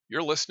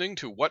You're listening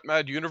to What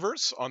Mad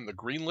Universe on the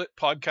Greenlit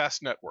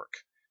Podcast Network.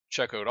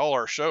 Check out all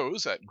our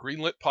shows at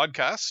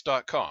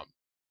greenlitpodcasts.com.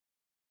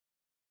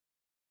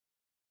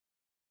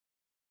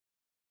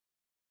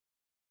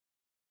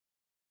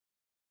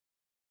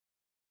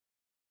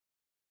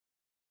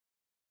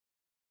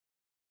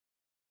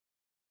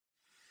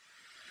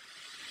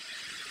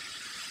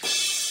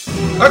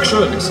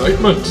 Action,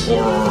 excitement,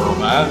 horror,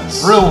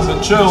 romance, thrills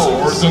and chills,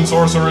 swords and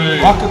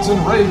sorcery, rockets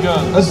and ray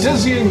guns, a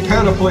dizzying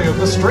panoply of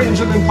the strange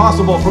and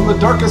impossible from the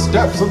darkest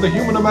depths of the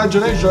human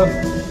imagination.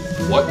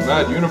 What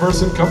mad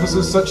universe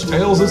encompasses such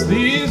tales as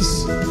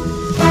these?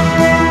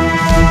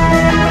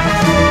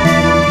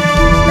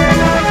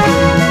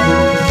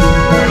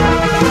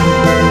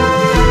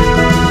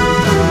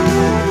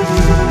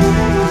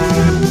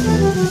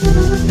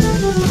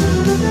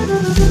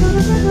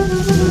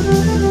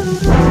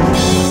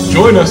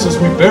 Join us as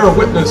we bear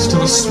witness to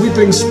the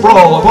sweeping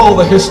sprawl of all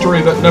the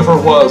history that never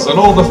was and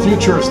all the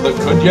futures that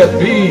could yet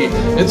be.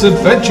 It's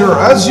adventure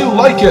as you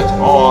like it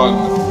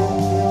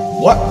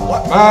on What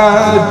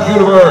Mad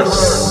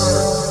Universe.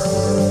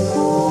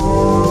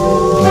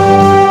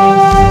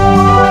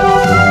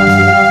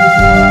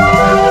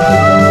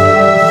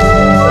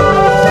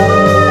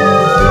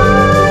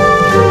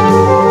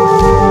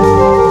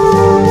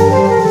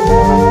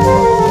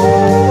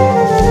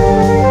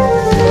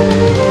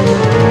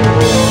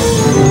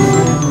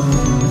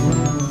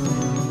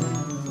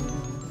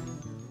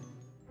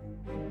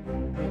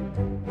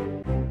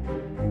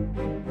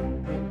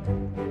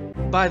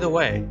 By the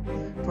way,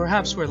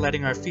 perhaps we're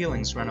letting our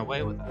feelings run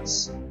away with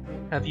us.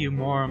 Have you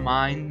more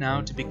mind now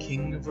to be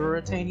king of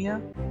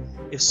Ruritania?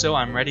 If so,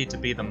 I'm ready to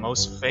be the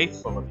most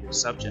faithful of your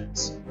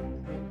subjects.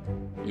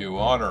 You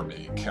honor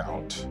me,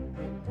 Count.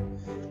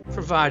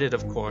 Provided,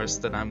 of course,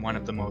 that I'm one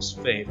of the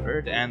most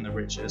favored and the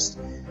richest.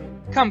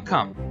 Come,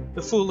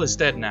 the fool is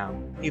dead now.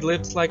 He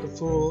lived like a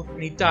fool,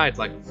 and he died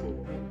like a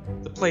fool.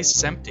 The place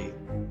is empty.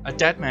 A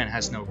dead man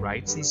has no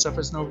rights and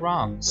suffers no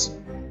wrongs.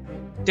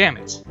 Damn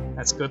it,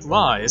 that's good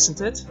law, isn't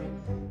it?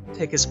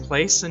 Take his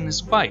place and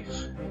his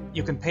wife.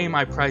 You can pay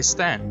my price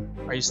then.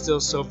 Are you still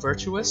so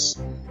virtuous?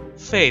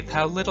 Faith,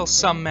 how little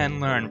some men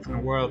learn from the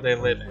world they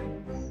live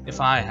in. If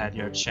I had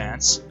your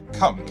chance.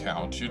 Come,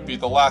 Count, you'd be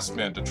the last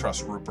man to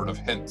trust Rupert of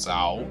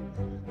Hentzau.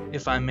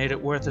 If I made it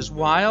worth his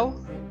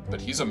while? But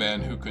he's a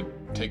man who could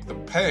take the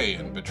pay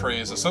and betray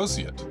his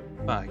associate.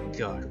 By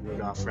God,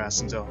 Rudolph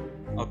Rassendal,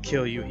 I'll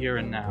kill you here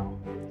and now.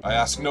 I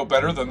ask no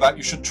better than that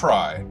you should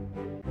try.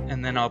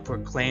 And then I'll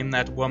proclaim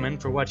that woman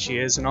for what she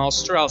is in all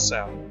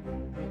Strelsau.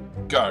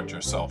 Guard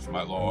yourself,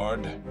 my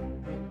lord.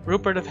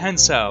 Rupert of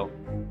Hentzau,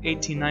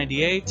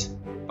 1898,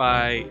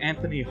 by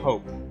Anthony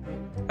Hope.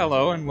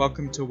 Hello, and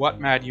welcome to What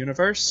Mad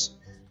Universe,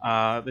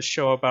 the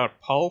show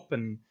about pulp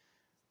and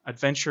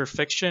adventure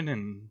fiction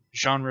and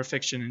genre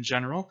fiction in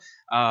general.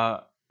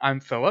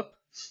 I'm Philip,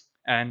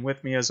 and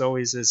with me as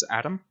always is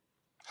Adam.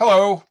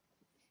 Hello.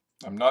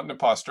 I'm not an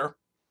imposter.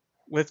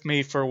 With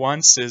me for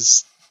once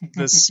is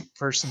this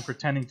person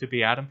pretending to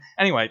be Adam.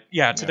 Anyway,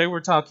 today we're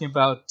talking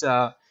about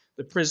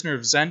The Prisoner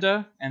of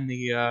Zenda and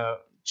the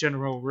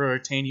General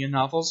Ruritania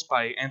novels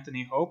by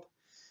Anthony Hope.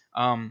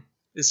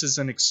 This is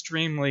an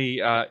extremely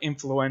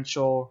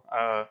influential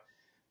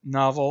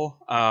novel.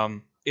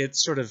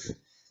 It's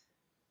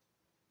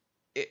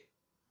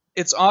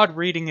odd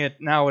reading it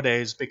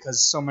nowadays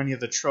because so many of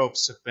the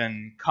tropes have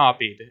been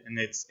copied, and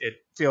it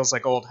feels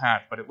like old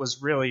hat, but it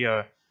was really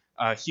a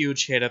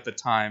huge hit at the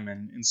time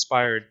and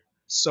inspired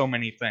so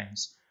many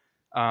things.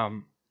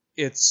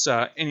 It's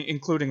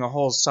including a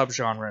whole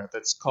subgenre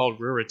that's called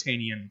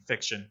Ruritanian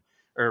fiction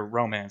or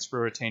romance,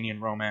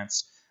 Ruritanian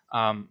romance,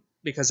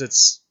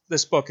 because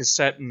this book is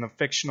set in the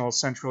fictional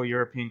Central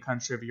European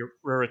country of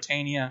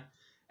Ruritania,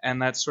 and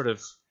that sort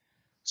of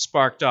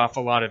sparked off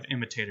a lot of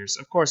imitators.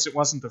 Of course, it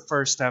wasn't the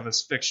first to have a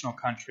fictional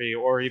country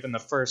or even the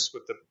first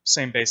with the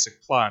same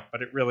basic plot,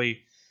 but it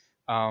really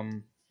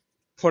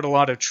put a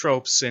lot of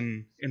tropes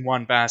in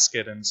one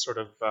basket and sort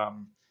of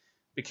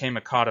became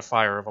a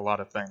codifier of a lot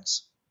of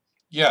things.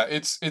 Yeah,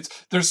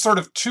 there's sort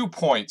of 2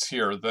 points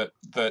here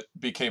that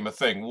became a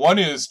thing. One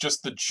is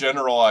just the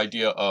general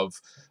idea of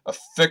a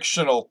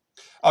fictional,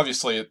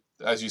 obviously,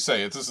 as you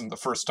say, it isn't the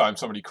first time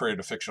somebody created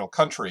a fictional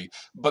country,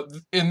 but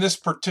in this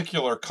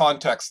particular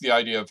context, the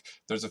idea of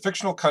there's a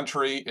fictional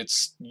country,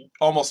 it's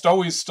almost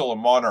always still a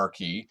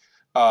monarchy,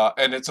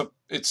 and it's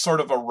sort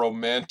of a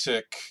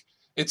romantic,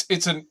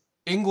 it's an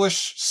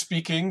English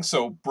speaking,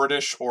 so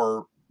British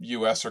or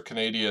US or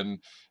Canadian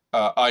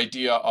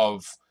idea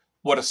of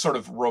what a sort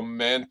of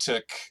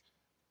romantic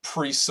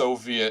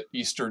pre-Soviet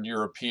Eastern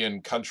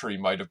European country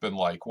might have been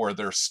like, where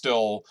there's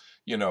still,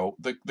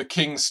 the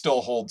king still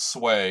holds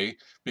sway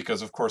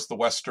because, of course, the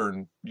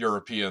Western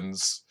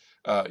Europeans,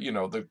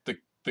 the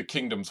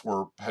kingdoms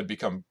had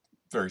become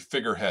very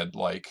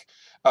figurehead-like.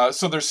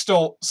 So there's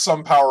still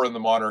some power in the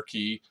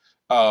monarchy.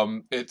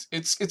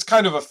 It's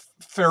kind of a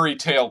fairy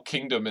tale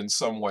kingdom in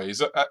some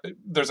ways.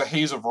 There's a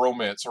haze of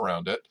romance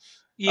around it.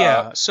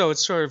 Yeah, so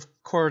it's sort of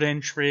court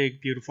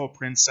intrigue, beautiful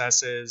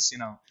princesses,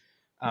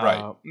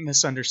 right.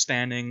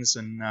 misunderstandings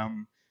and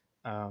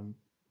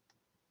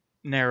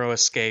narrow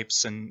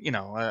escapes, and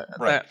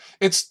Right.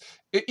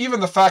 Even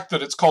the fact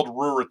that it's called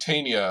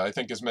Ruritania, I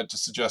think, is meant to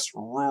suggest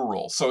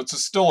rural. So it's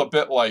still a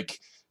bit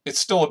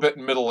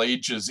Middle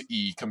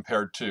Ages-y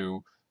compared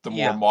to the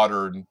more yeah.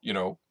 modern,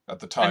 at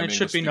the time. And it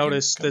should be English-speaking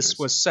noticed countries. this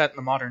was set in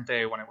the modern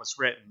day when it was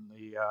written,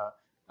 the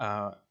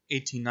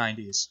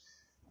 1890s.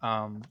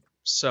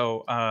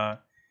 So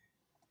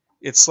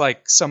it's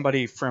like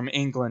somebody from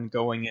England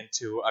going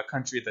into a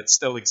country that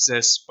still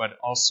exists, but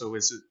also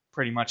is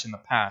pretty much in the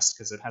past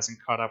because it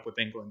hasn't caught up with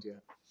England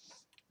yet.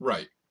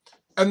 Right.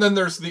 And then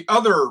there's the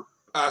other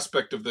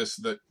aspect of this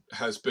that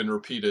has been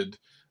repeated,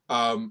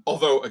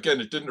 although, again,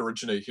 it didn't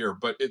originate here,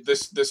 but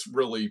this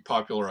really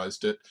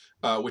popularized it,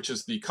 which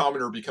is the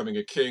commoner becoming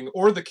a king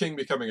or the king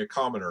becoming a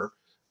commoner.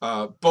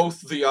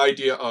 Both the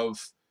idea of,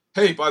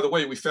 hey, by the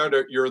way, we found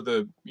out you're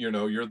the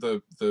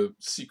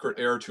secret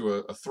heir to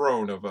a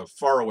throne of a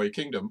faraway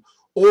kingdom,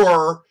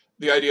 or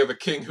the idea of a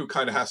king who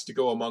kind of has to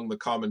go among the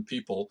common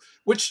people,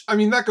 which, I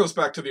mean, that goes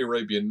back to the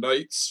Arabian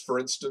Nights, for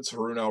instance,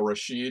 Harun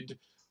al-Rashid.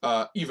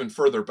 Even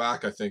further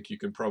back, I think you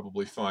can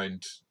probably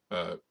find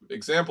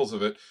examples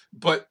of it.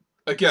 But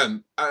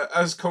again,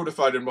 as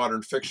codified in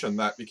modern fiction,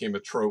 that became a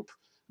trope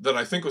that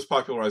I think was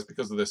popularized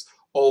because of this.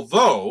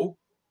 Although,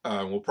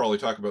 we'll probably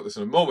talk about this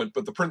in a moment,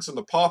 but The Prince and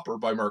the Pauper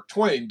by Mark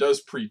Twain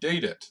does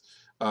predate it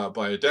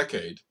by a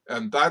decade.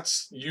 And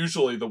that's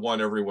usually the one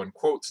everyone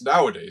quotes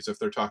nowadays if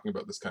they're talking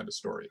about this kind of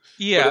story.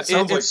 Yeah,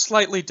 it's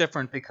slightly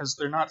different because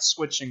they're not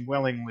switching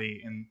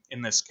willingly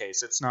in this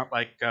case. It's not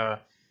like the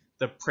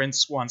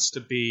prince wants to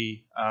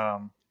be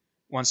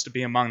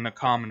among the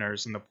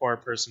commoners and the poor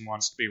person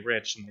wants to be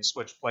rich, and they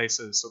switch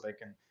places so they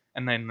can,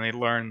 and then they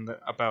learn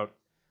about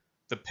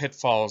the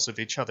pitfalls of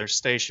each other's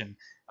station.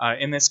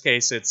 In this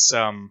case, it's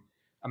a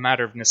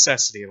matter of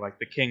necessity. Like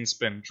the king's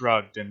been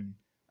drugged, and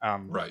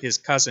right. his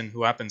cousin,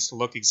 who happens to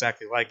look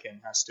exactly like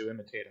him, has to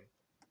imitate him.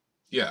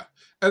 Yeah,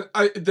 and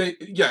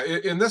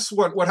in this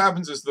one, what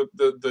happens is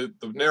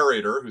the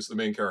narrator, who's the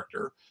main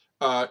character,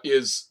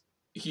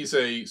 he's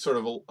a sort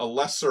of a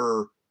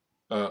lesser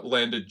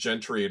landed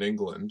gentry in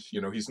England.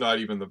 He's not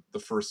even the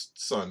first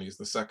son; he's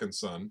the second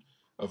son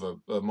of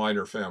a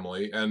minor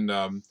family, and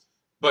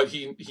but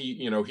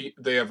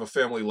they have a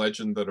family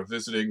legend that a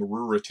visiting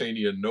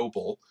Ruritanian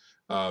noble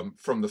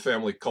from the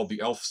family called the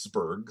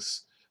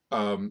Elfsbergs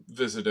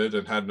visited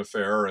and had an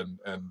affair, and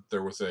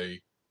there was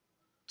a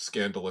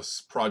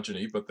scandalous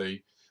progeny, but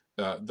they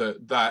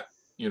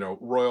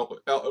royal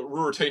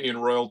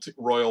Ruritanian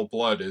royal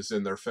blood is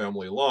in their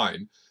family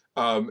line,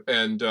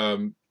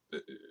 and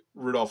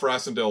Rudolf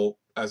Rassendyll,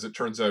 as it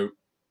turns out,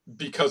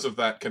 because of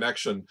that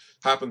connection,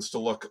 happens to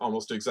look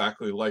almost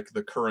exactly like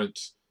the current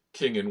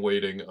king in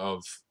waiting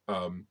of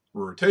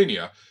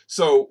Ruritania.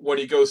 So when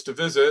he goes to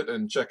visit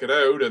and check it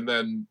out, and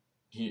then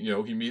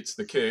he meets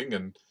the king,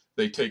 and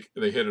they hit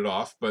it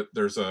off, but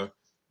there's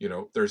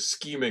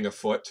scheming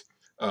afoot.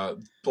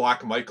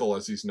 Black Michael,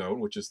 as he's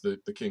known, which is the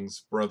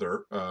king's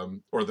brother,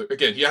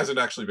 again, he hasn't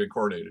actually been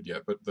coronated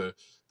yet, but the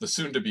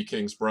soon-to-be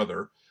king's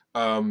brother,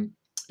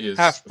 is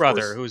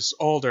half-brother who's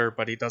older,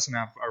 but he doesn't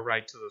have a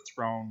right to the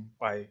throne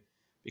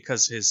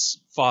because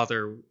his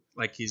father,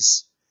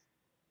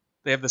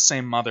 they have the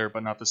same mother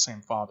but not the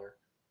same father,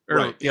 or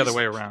right. The other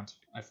way around.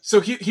 So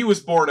he was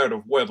born out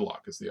of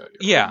wedlock, is the idea.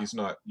 Yeah, right? He's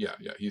not. Yeah,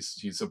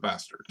 he's a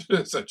bastard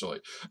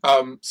essentially.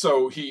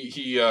 So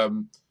he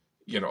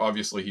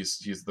obviously he's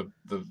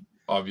the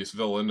obvious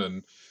villain,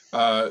 and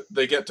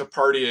they get to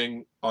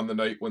partying on the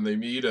night when they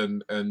meet,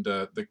 and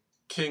the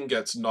king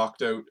gets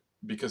knocked out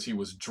because he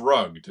was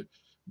drugged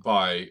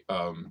by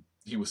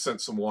he was sent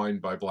some wine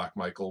by Black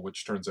Michael,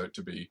 which turns out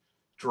to be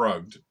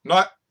drugged.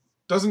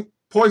 Doesn't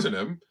poison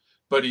him,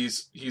 but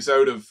he's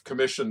out of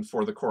commission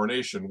for the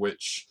coronation,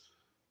 which,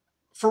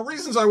 for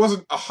reasons I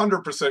wasn't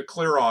 100%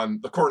 clear on,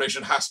 the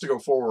coronation has to go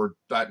forward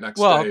that next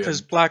day. Well,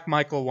 because Black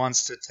Michael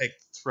wants to take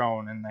the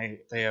throne, and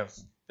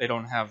they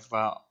don't have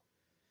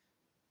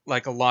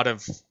a lot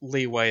of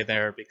leeway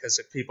there, because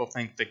if people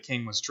think the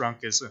king was drunk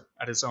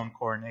at his own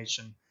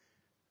coronation,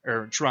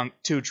 or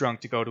too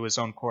drunk to go to his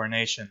own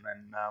coronation,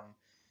 then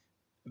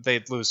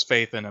they'd lose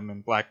faith in him,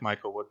 and Black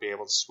Michael would be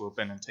able to swoop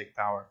in and take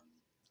power.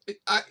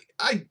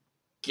 I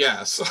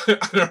guess I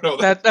don't know.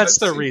 That's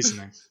the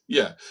reasoning.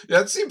 Yeah,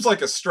 it seems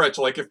like a stretch.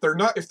 Like if they're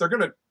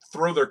gonna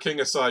throw their king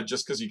aside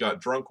just because he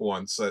got drunk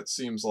once, that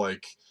seems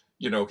like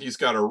he's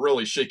got a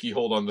really shaky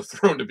hold on the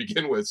throne to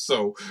begin with.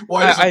 So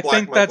why doesn't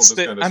Black Michael just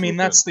kind of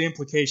that's the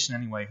implication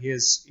anyway. He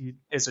is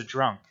a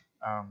drunk.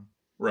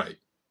 Right.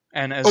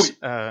 And as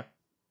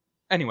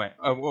anyway,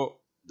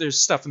 well, there's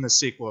stuff in the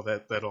sequel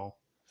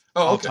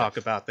I'll talk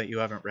about that you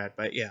haven't read,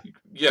 but yeah.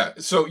 Yeah.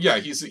 So yeah,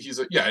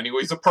 anyway,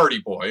 he's a party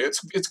boy.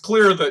 It's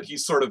clear that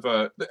he's sort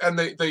of and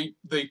they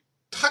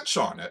touch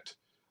on it.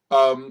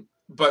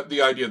 But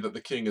the idea that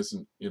the king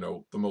isn't,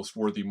 the most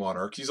worthy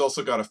monarch. He's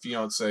also got a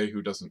fiancée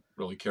who doesn't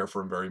really care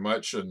for him very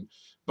much.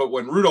 But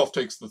when Rudolph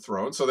takes the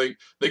throne, so they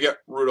get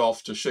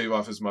Rudolph to shave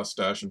off his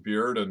mustache and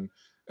beard and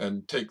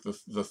take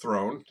the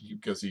throne,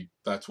 because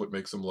that's what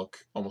makes him look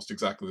almost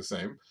exactly the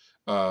same.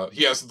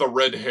 He has the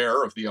red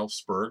hair of the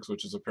Elfsbergs,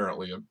 which is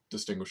apparently a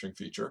distinguishing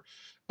feature.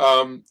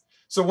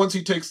 So once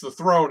he takes the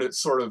throne, it's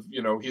sort of,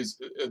 he's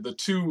the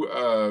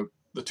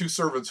two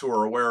servants who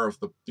are aware of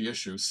the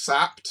issue,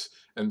 Sapt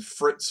and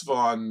Fritz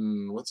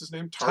von, what's his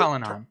name?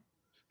 Tallenheim.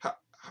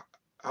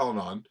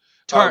 Halanon.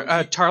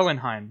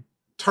 Tarlenheim.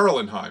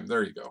 Tarlenheim.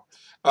 There you go.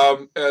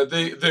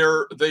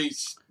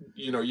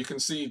 You can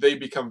see they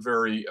become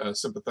very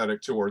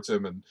sympathetic towards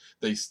him, and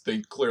they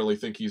clearly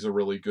think he's a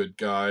really good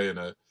guy and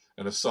a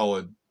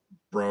solid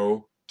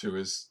bro to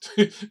his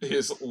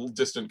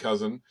distant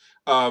cousin.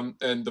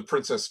 And the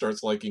princess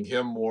starts liking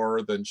him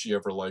more than she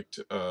ever liked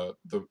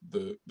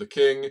the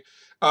king.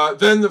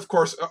 Then, of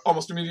course,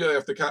 almost immediately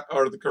after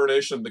the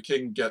coronation, the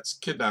king gets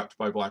kidnapped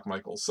by Black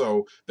Michael.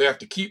 So they have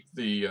to keep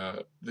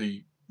the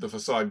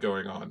facade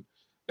going on,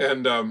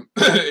 and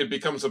it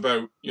becomes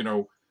about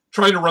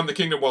trying to run the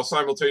kingdom while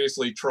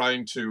simultaneously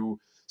trying to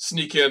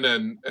sneak in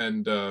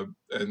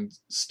and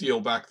steal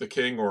back the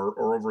king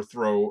or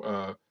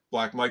overthrow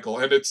Black Michael.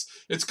 And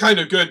it's kind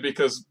of good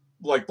because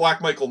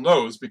Black Michael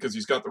knows, because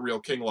he's got the real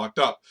king locked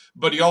up,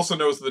 but he also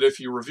knows that if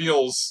he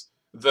reveals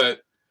that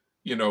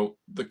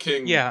the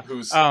king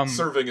who's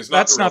serving is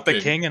that's not the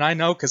king, and I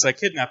know because I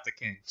kidnapped the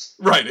king.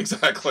 Right,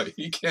 exactly.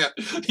 He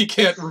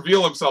can't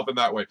reveal himself in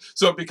that way.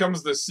 So it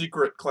becomes this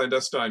secret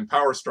clandestine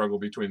power struggle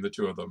between the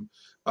two of them,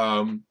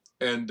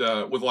 and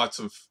with lots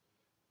of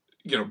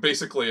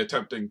basically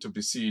attempting to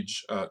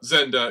besiege.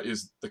 Zenda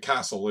is the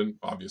castle,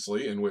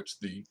 obviously, in which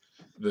the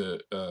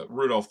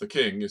Rudolph the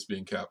King is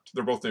being kept.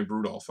 They're both named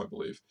Rudolph, I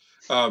believe.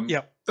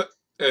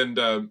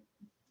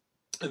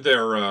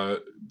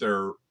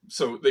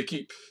 So they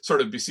keep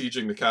sort of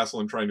besieging the castle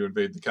and trying to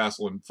invade the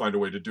castle and find a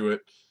way to do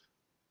it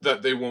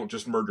that they won't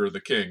just murder the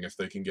king if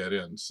they can get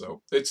in.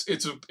 So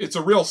it's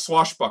a real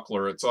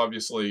swashbuckler. It's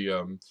obviously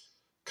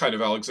kind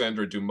of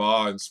Alexandre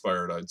Dumas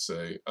inspired, I'd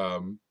say.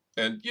 And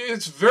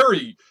it's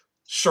very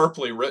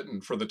sharply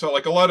written for the time.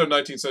 Like a lot of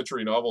 19th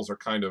century novels are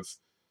kind of,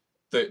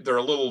 they're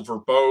a little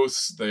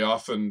verbose. They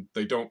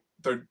don't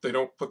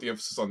put the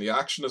emphasis on the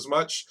action as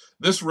much.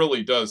 This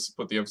really does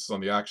put the emphasis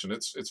on the action.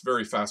 It's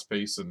very fast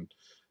paced and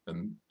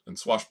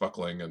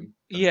swashbuckling and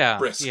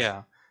brisk.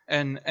 Yeah.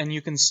 And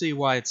you can see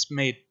why it's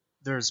made.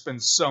 There's been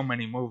so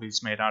many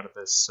movies made out of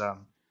this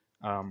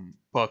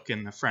book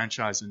and the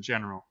franchise in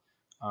general.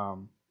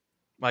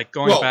 Like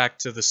going back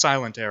to the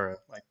silent era,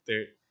 like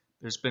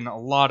there's been a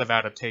lot of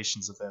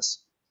adaptations of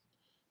this.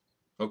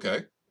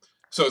 Okay.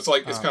 So it's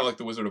kind of like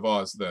The Wizard of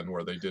Oz then,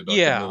 where they did a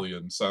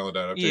million silent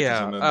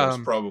adaptations, and then there's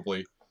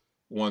probably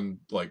one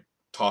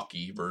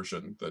talkie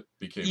version that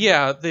became.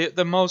 Yeah,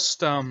 the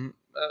most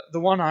the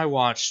one I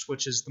watched,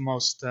 which is the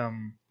most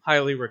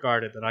highly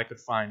regarded that I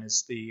could find,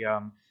 is the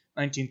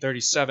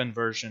 1937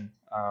 version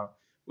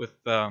with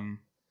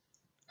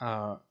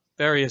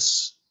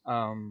various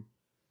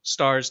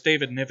stars.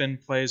 David Niven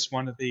plays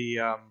one of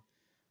the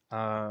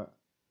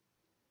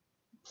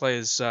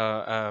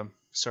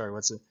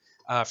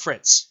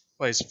Fritz.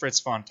 Plays Fritz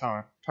von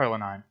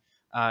Tarlenheim.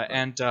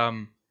 And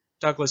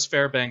Douglas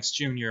Fairbanks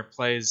Jr.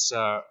 plays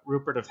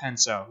Rupert of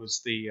Hentzau,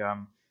 who's the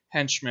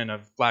henchman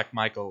of Black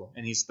Michael,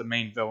 and he's the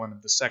main villain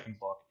of the second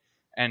book.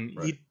 And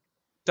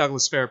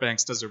Douglas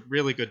Fairbanks does a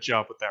really good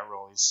job with that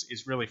role.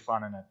 He's really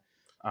fun in it.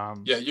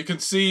 You can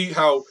see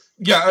how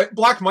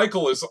Black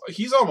Michael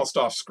he's almost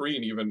off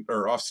screen even,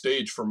 or off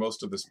stage for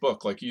most of this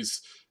book.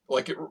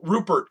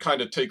 Rupert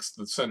kind of takes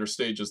the center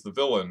stage as the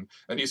villain,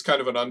 and he's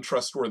kind of an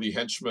untrustworthy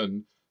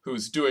henchman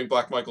who's doing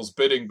Black Michael's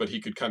bidding, but he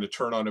could kind of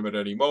turn on him at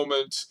any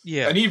moment.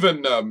 Yeah. And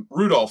even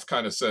Rudolph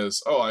kind of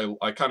says, "Oh,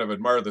 I kind of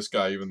admire this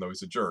guy, even though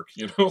he's a jerk."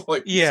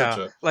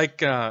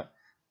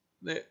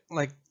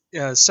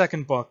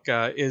 Second book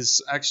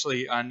is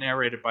actually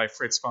narrated by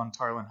Fritz von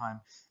Tarlenheim,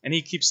 and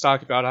he keeps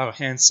talking about how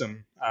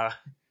handsome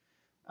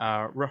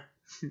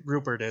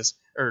Rupert is.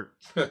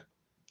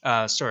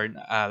 Rudolph. Sorry,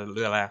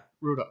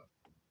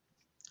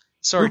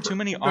 Rupert. Too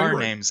many R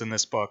names in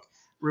this book.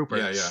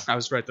 Rupert. Yeah. I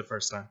was right the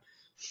first time.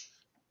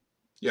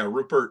 Yeah,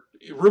 Rupert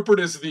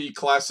is the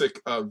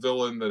classic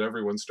villain that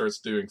everyone starts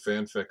doing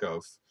fanfic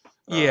of.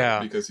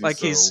 Because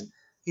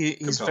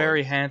he's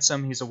very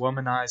handsome. He's a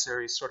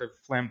womanizer. He's sort of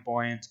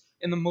flamboyant.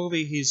 In the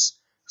movie, he's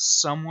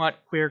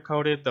somewhat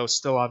queer-coded, though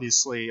still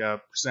obviously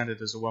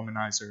presented as a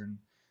womanizer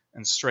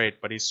and straight.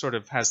 But he sort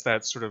of has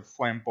that sort of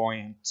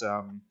flamboyant,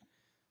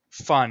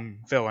 fun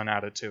villain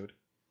attitude.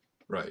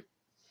 Right.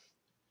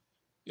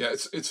 Yeah,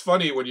 it's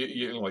funny when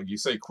you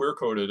say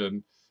queer-coded,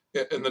 and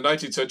in the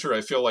 19th century,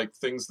 I feel like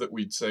things that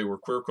we'd say were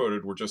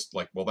queer-coded were just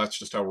that's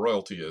just how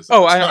royalty is.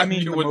 Oh, I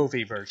mean the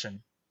movie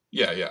version.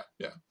 Yeah.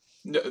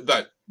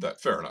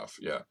 That fair enough.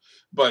 Yeah,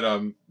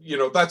 but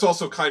that's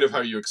also kind of how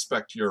you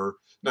expect your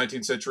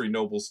 19th century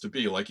nobles to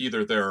be. Like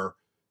either they're,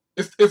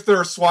 if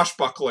they're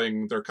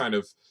swashbuckling, they're kind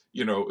of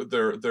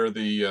they're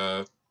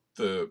the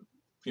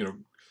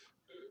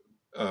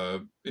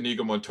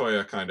Inigo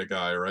Montoya kind of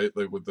guy, right?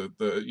 With the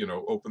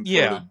open-throated.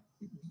 Yeah.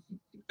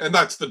 And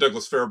that's the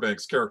Douglas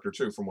Fairbanks character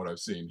too, from what I've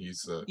seen.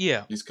 He's the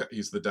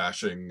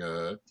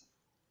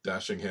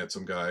dashing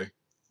handsome guy,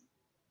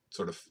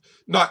 sort of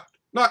not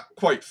not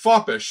quite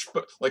foppish,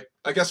 but like,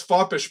 I guess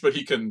foppish, but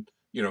he can,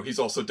 he's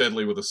also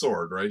deadly with a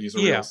sword, right? He's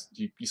a Yeah.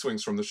 he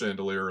swings from the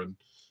chandelier and,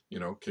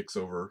 kicks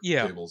over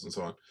Yeah. tables and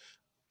so on.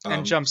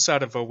 And jumps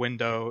out of a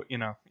window,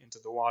 into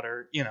the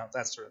water,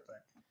 that sort of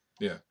thing.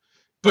 Yeah.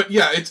 But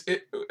yeah,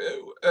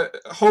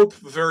 Hope,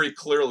 very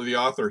clearly, the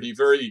author,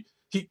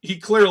 he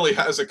clearly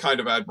has a kind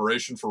of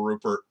admiration for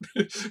Rupert.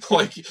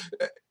 Like,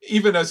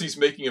 even as he's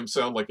making him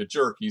sound like a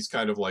jerk, he's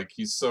kind of like,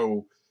 he's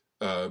so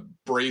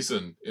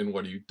brazen in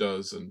what he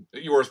does. And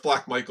whereas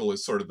Black Michael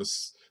is sort of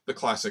the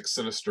classic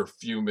sinister,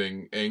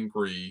 fuming,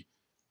 angry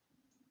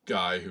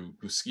guy who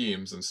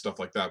schemes and stuff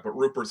like that. But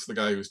Rupert's the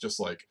guy who's just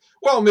like,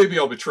 well, maybe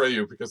I'll betray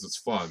you because it's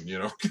fun,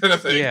 kind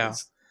of thing.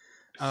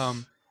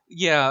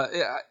 Yeah.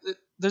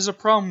 There's a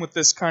problem with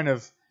this kind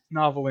of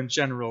novel in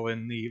general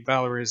in the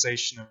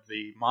valorization of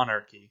the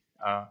monarchy.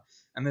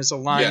 And there's a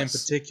line in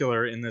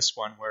particular in this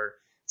one where it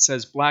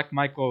says Black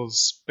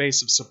Michael's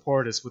base of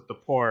support is with the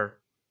poor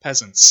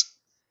peasants.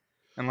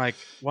 And like,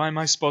 why am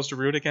I supposed to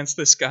root against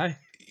this guy?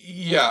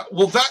 Yeah,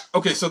 well,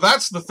 so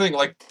that's the thing.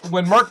 Like,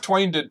 when Mark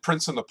Twain did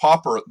Prince and the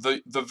Pauper,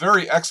 the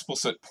very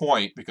explicit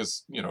point,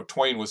 because,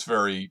 Twain was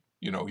very,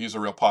 he's a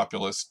real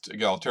populist,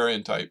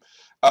 egalitarian type.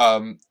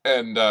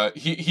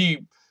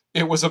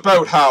 It was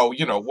about how,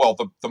 well,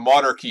 the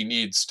monarchy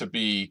needs to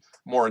be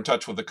more in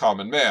touch with the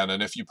common man.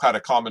 And if you had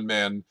a common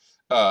man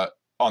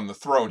on the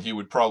throne, he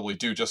would probably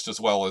do just as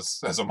well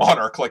as a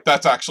monarch. Like,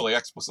 that's actually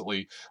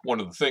explicitly one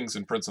of the things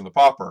in Prince and the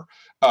Pauper.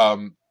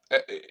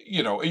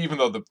 Even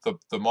though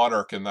the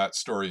monarch in that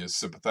story is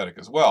sympathetic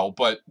as well,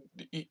 but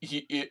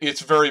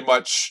it's very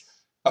much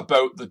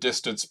about the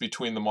distance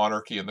between the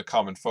monarchy and the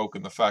common folk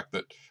and the fact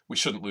that we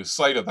shouldn't lose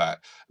sight of that.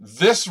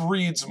 This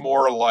reads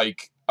more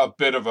like a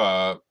bit of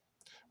a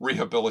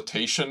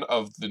rehabilitation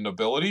of the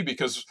nobility,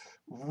 because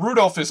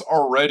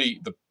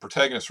the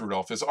protagonist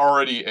Rudolph is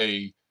already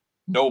a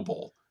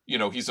noble.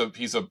 He's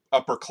a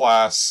upper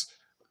class,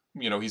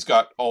 he's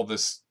got all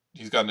this,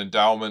 he's got an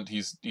endowment,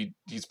 he's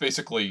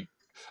basically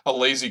a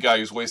lazy guy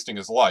who's wasting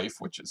his life,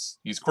 which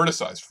he's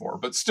criticized for,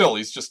 but still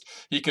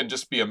he can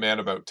just be a man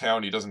about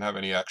town. He doesn't have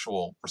any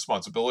actual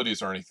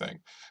responsibilities or anything.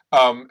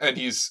 And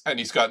he's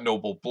got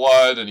noble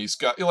blood, and he's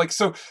got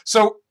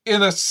so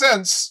in a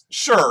sense,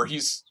 sure,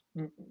 he's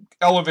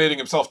elevating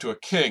himself to a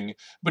king,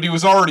 but he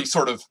was already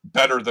sort of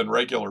better than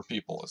regular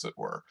people, as it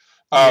were.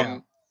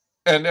 And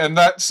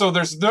that, so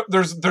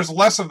there's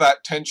less of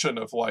that tension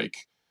of like,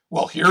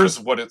 well, here's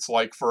what it's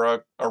like for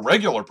a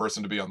regular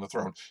person to be on the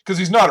throne, because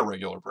he's not a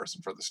regular person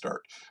for the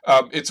start.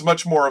 It's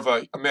much more of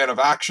a man of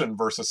action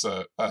versus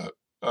a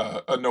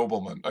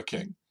nobleman, a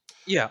king.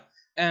 Yeah,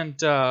 and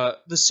the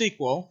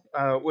sequel,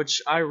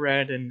 which I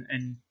read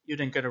and you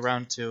didn't get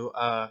around to,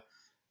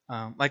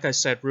 like I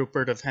said,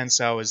 Rupert of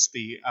Hentzau is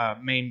the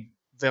main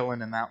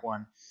villain in that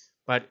one,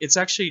 but it's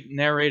actually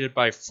narrated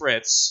by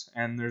Fritz,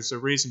 and there's a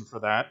reason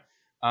for that.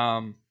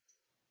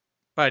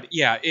 But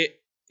yeah,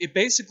 it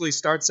basically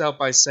starts out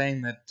by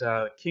saying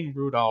that King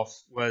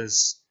Rudolph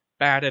was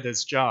bad at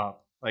his job.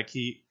 Like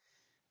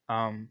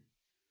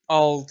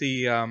all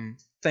the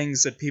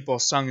things that people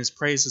sung his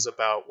praises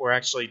about were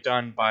actually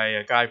done by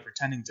a guy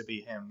pretending to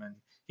be him, and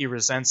he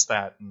resents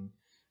that,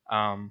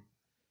 and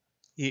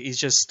he's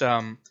just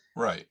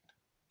right.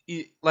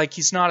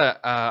 He's not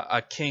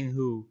a king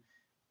who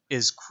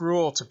is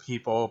cruel to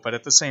people, but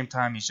at the same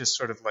time, he's just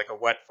sort of like a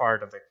wet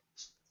fart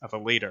of a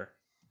leader,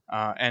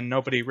 and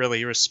nobody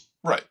really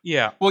right.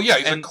 Yeah. Well, yeah,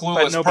 he's a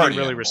clueless but nobody party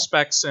really animal.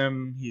 respects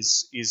him.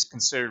 He's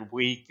considered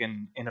weak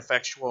and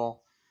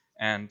ineffectual,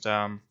 and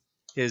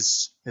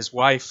his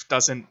wife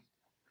doesn't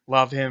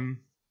love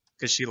him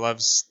because she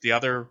loves the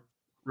other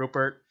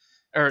Rupert,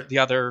 or the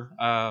other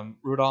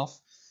Rudolph.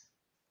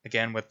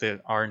 Again with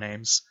the R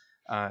names.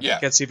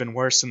 It gets even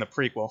worse in the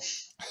prequel.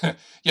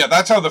 Yeah,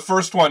 that's how the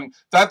first one.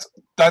 That's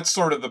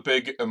sort of the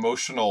big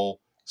emotional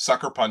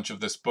sucker punch of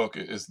this book.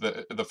 Is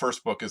the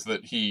first book is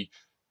that he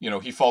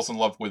falls in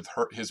love with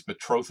his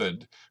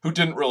betrothed, who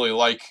didn't really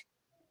like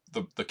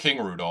the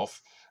King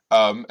Rudolph.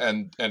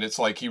 And it's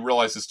like he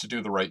realizes to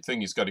do the right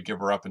thing, he's got to give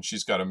her up, and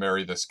she's got to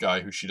marry this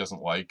guy who she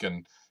doesn't like,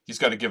 and he's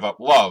got to give up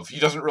love. He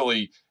doesn't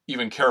really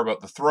even care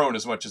about the throne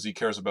as much as he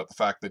cares about the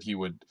fact that he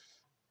would.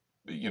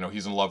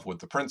 He's in love with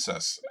the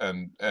princess,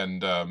 and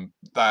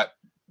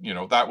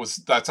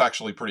that's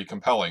actually pretty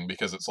compelling,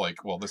 because it's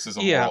like, well, this is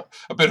a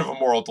bit of a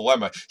moral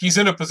dilemma. He's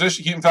in a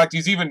position,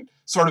 he's even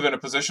sort of in a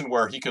position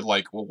where he could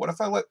like, well, what if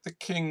I let the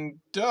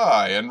king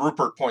die? And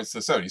Rupert points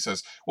this out. He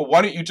says, well,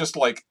 why don't you just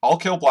like, I'll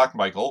kill Black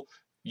Michael,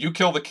 you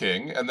kill the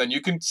king, and then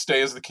you can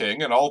stay as the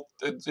king, and I'll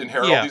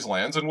inherit all these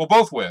lands, and we'll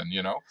both win,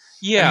 Yeah.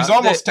 And he's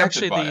almost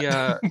tempted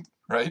by it.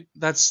 Right?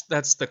 That's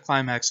the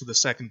climax of the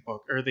second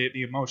book, or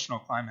the emotional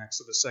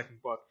climax of the second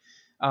book.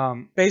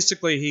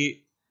 Basically,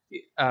 he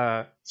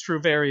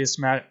through various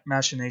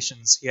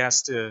machinations, he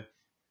has to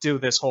do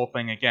this whole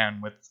thing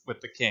again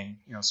with the king.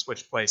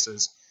 Switch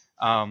places,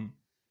 in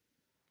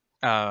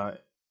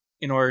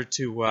order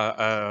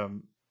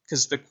to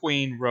because the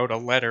queen wrote a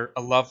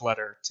love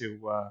letter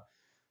to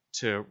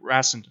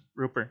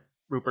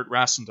Rupert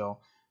Rassendyll,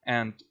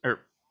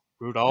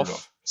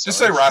 Rudolph. Just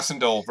say Sorry.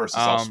 Rassendyll versus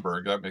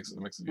Augsburg. That makes it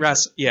easier.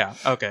 Yeah,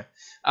 okay.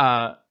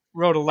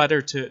 Wrote a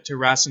letter to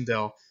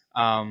Rassendyll,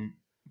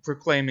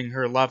 proclaiming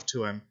her love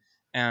to him,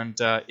 and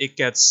it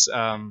gets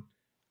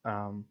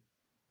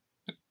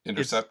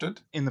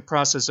Intercepted? in the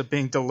process of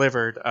being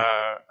delivered.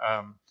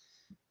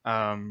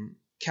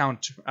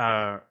 Count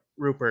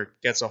Rupert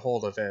gets a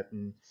hold of it,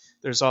 and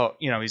there's all,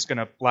 he's going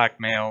to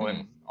blackmail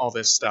and all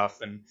this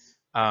stuff, and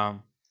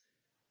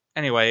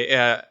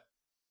anyway,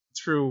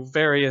 through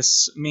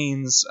various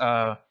means,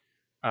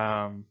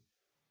 Count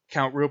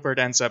Rupert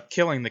ends up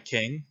killing the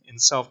king in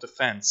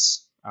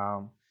self-defense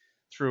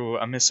through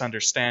a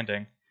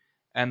misunderstanding,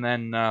 and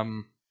then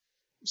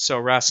so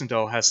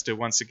Rassendyll has to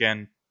once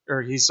again,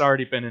 or he's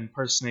already been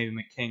impersonating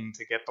the king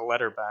to get the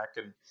letter back,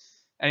 and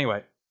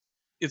anyway,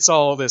 it's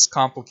all this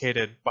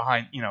complicated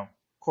behind,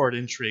 court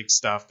intrigue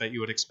stuff that you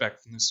would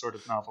expect from this sort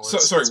of novel.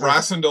 Sorry,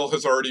 Rassendyll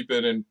has already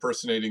been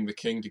impersonating the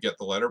king to get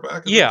the letter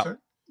back? Yeah.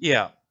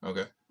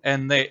 Okay.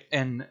 And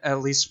at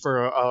least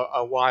for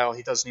a while,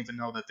 he doesn't even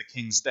know that the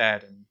king's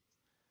dead. And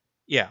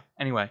yeah.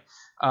 Anyway,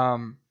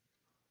 so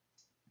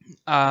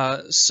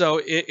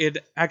it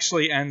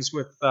actually ends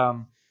with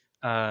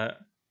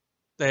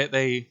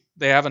they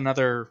have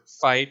another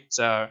fight,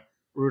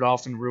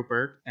 Rudolph and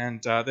Rupert,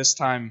 and this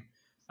time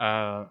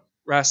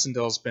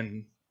Rassendyll's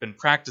been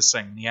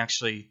practicing. He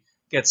actually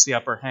gets the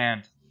upper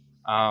hand,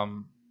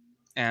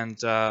 and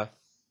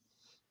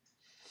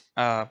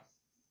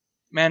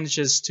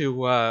manages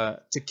to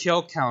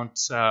kill Count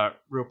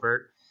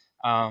Rupert,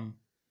 and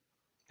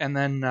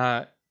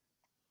then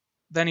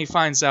he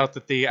finds out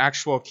that the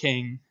actual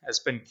king has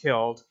been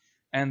killed,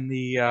 and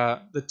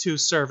the two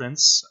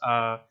servants,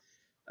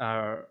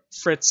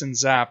 Fritz and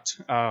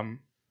Zapt,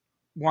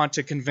 want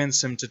to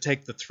convince him to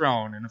take the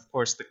throne, and of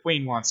course the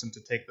queen wants him to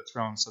take the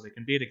throne so they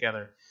can be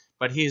together,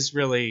 but he's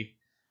really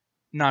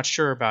not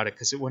sure about it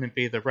because it wouldn't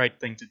be the right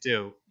thing to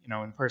do,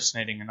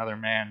 impersonating another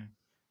man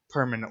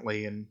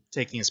permanently and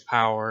taking his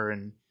power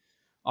and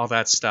all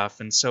that stuff,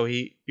 and so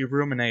he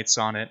ruminates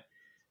on it,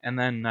 and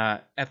then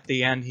at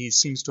the end he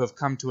seems to have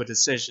come to a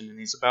decision, and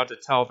he's about to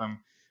tell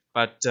them,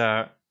 but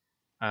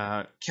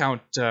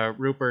Count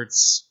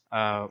Rupert's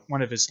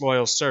one of his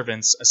loyal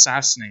servants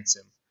assassinates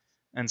him,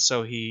 and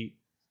so he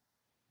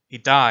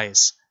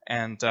dies,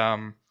 and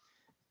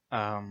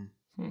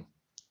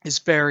is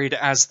buried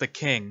as the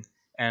king,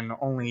 and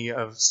only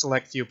a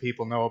select few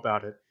people know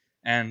about it,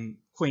 and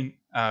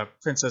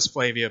Princess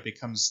Flavia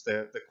becomes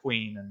the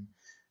queen,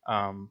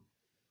 and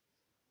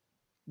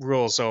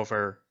rules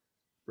over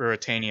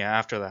Ruritania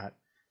after that,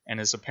 and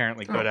is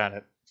apparently good at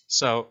it.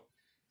 So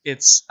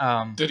it's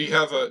Did he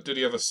have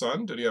a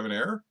son? Did he have an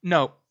heir?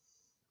 No,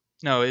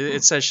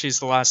 it says she's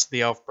the last of the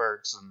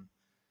Elfbergs, and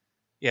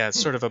yeah, it's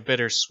sort of a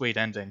bittersweet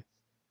ending.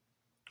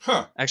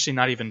 Huh. Actually,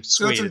 not even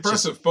sweet. So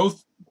that's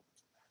impressive.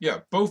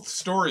 Both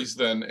stories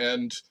then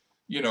end,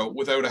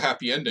 without a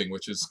happy ending,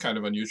 which is kind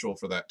of unusual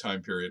for that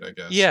time period, I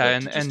guess. Yeah,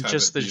 and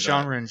just the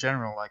genre in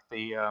general, like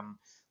the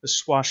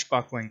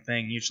swashbuckling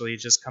thing, usually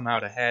just come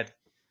out ahead.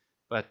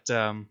 But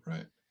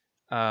right.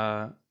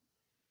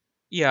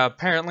 Yeah,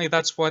 apparently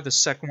that's why the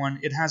second one,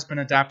 it has been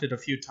adapted a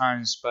few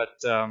times,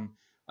 but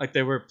like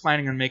they were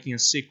planning on making a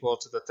sequel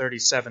to the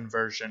 37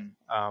 version,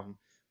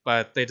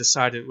 but they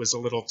decided it was a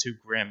little too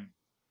grim.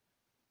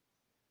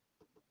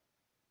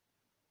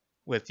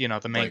 With,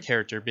 the main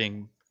character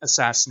being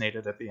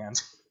assassinated at the end.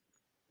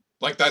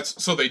 Like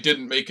so they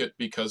didn't make it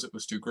because it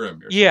was too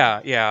grim. Yeah,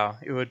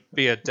 it would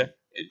be a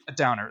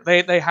downer.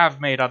 They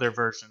have made other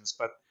versions,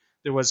 but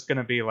there was going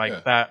to be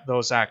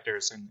those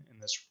actors in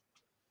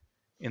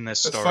this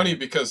story. It's funny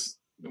because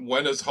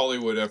when has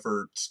Hollywood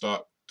ever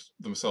stopped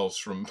themselves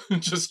from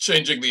just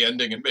changing the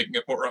ending and making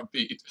it more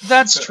upbeat?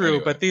 That's true,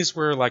 anyway. But these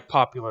were like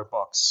popular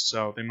books,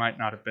 so they might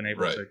not have been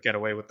able to get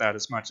away with that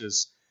as much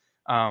as.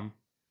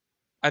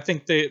 I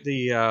think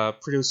the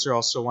producer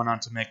also went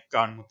on to make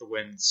Gone with the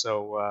Wind,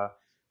 so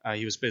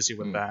he was busy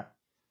with that.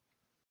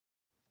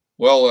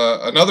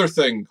 Well, another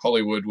thing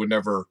Hollywood would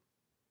never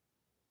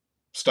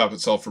stop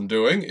itself from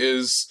doing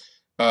is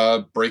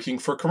breaking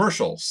for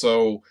commercial.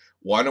 So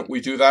why don't we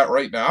do that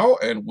right now,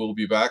 and we'll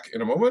be back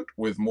in a moment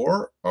with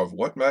more of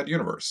What Mad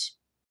Universe.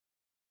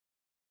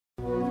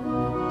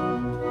 On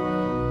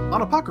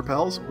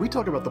Apocrypals, we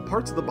talk about the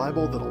parts of the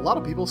Bible that a lot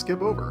of people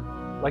skip over.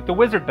 Like the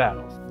wizard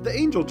battles, the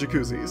angel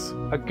jacuzzis,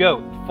 a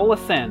goat full of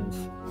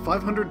sins,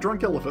 500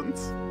 drunk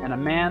elephants, and a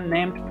man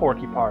named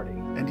Porky Party.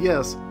 And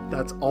yes,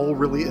 that's all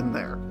really in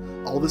there.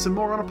 All this and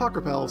more on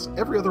Apocrypals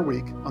every other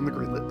week on the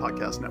Greenlit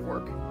Podcast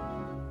Network.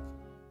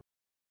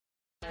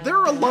 There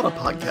are a lot of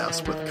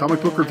podcasts with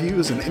comic book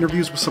reviews and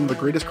interviews with some of the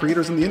greatest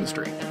creators in the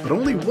industry, but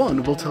only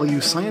one will tell you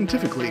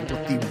scientifically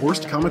what the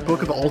worst comic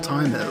book of all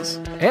time is.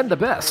 And the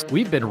best.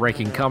 We've been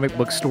ranking comic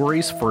book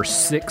stories for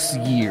 6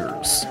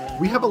 years.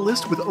 We have a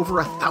list with over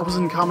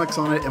 1,000 comics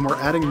on it, and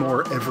we're adding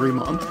more every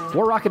month.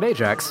 For Rock and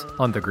Ajax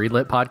on the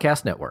Greenlit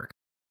Podcast Network.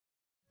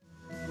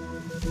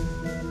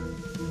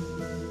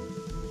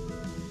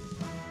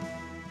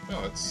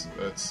 Oh,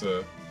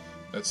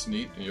 that's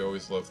neat. You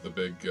always love the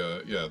big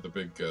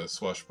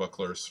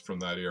swashbucklers from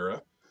that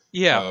era.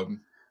 Yeah.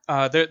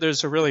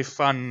 There's a really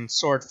fun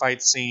sword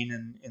fight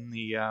scene in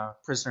the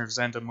Prisoner of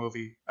Zenda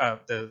movie,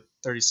 the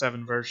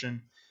 37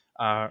 version.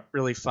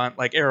 Really fun.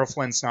 Like Errol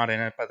Flynn's not in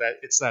it, but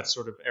it's that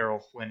sort of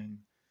Errol Flynn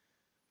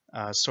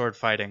sword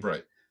fighting.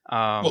 Right.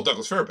 Um, Well,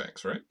 Douglas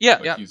Fairbanks, right? yeah,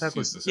 Like yeah, he's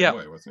Douglas. the same Yeah,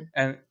 way, wasn't he?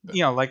 and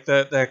Yeah. like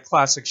the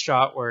classic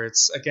shot where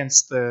it's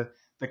against the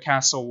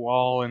castle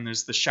wall and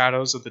there's the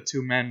shadows of the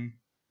two men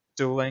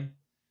dueling.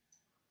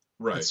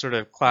 Right. It's sort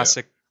of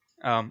classic.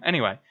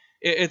 Anyway,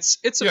 it's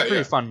a Yeah, pretty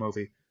yeah. fun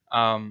movie.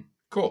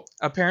 Cool.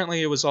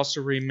 Apparently, it was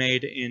also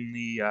remade in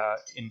the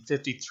in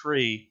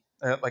 '53,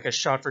 like a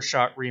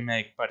shot-for-shot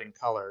remake, but in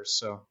color.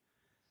 So,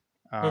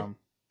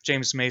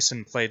 James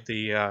Mason played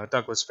the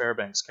Douglas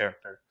Fairbanks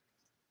character.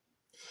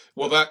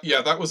 Well,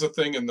 that was a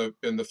thing in the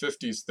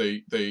 50s.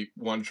 They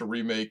wanted to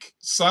remake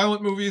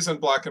silent movies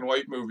and black and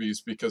white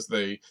movies because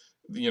they,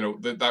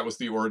 that was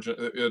the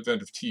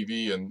advent of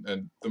TV,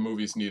 and the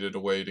movies needed a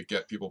way to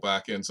get people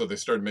back in. So they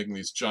started making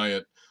these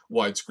giant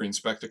widescreen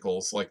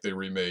spectacles, like they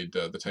remade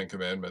the Ten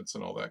Commandments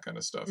and all that kind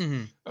of stuff.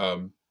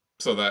 Mm-hmm.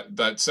 So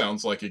that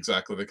sounds like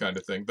exactly the kind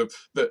of thing,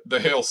 the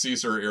Hail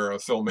Caesar era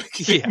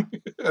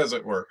filmmaking, as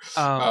it were.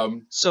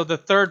 So the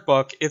third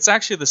book, it's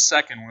actually the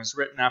second one, was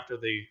written after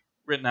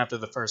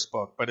the first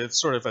book, but it's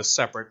sort of a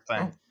separate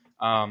thing.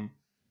 Oh.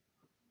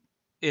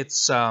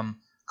 It's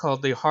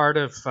called The Heart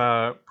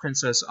of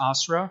Princess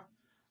Asra,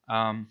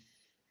 and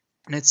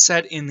it's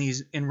set in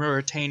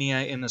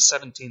Ruritania in the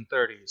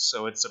 1730s,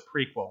 so it's a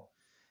prequel,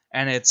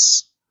 and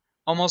it's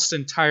almost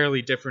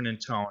entirely different in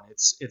tone.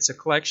 It's a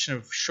collection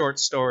of short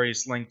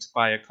stories linked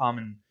by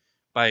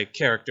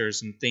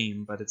characters and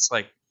theme, but it's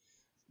like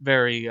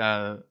very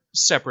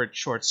separate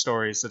short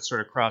stories that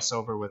sort of cross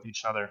over with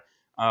each other.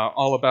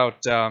 All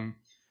about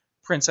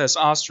Princess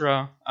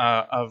Astra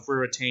of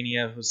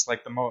Ruritania, who's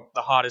like the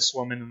hottest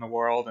woman in the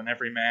world, and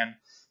every man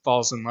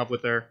falls in love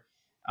with her.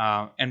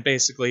 And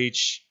basically,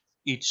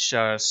 each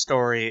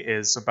story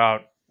is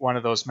about one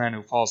of those men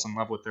who falls in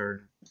love with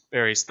her.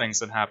 Various things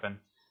that happen.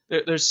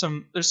 There's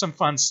some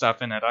fun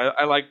stuff in it.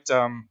 I liked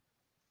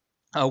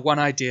one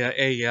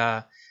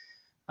idea.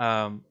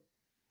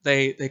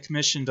 They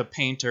commissioned a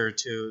painter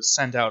to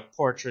send out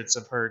portraits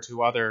of her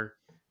to other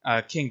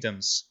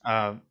kingdoms,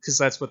 because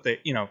that's what they,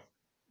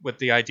 with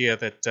the idea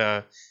that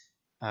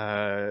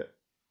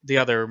the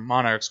other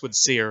monarchs would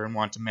see her and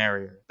want to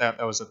marry her.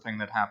 That was a thing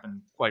that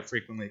happened quite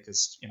frequently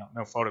because,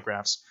 no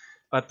photographs.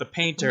 But the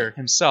painter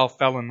himself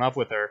fell in love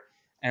with her,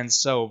 and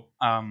so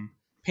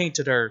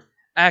painted her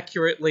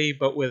accurately,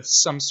 but with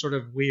some sort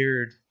of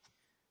weird,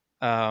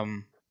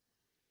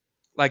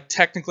 like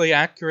technically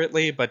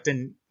accurately, but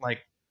didn't like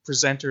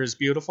present her as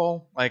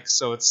beautiful. Like,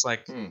 so it's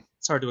like,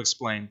 it's hard to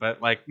explain,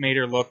 but like made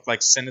her look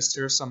like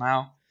sinister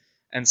somehow,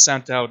 and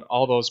sent out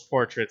all those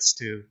portraits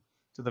to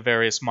the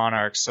various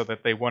monarchs so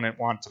that they wouldn't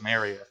want to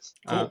marry her.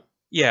 Cool.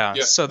 Yeah,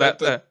 so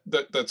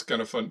that's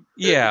kind of fun.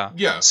 Yeah.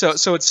 Yeah.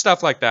 So it's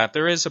stuff like that.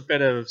 There is a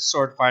bit of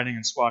sword fighting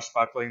and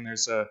swashbuckling.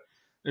 There's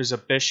a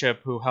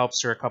bishop who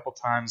helps her a couple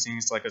times, and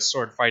he's like a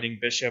sword fighting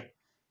bishop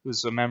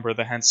who's a member of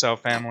the Hensow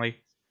family.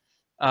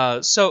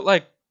 So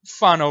like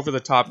fun over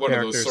the top characters.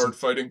 One of those sword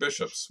fighting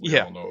bishops we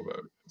all know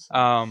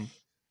about.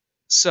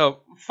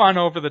 So fun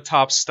over the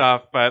top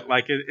stuff, but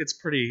like it's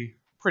pretty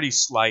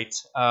slight.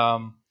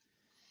 And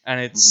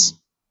it's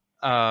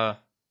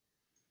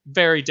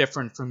very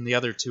different from the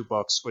other two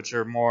books, which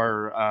are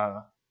more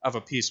of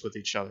a piece with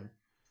each other.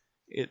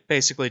 It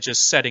basically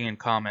just setting in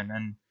common,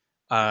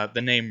 and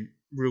the name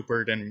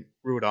Rupert and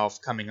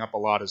Rudolph coming up a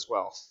lot as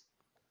well.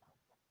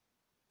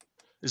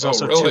 There's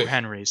also two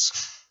Henrys.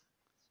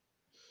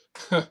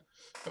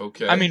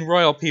 Okay. I mean,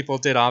 royal people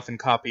did often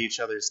copy each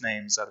other's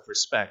names out of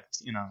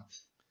respect,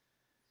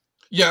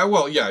 Yeah,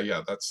 well,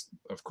 yeah, that's,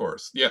 of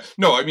course. Yeah,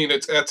 no, I mean,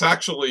 it's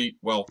actually,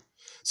 well,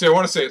 see, I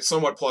want to say it's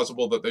somewhat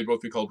plausible that they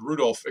both be called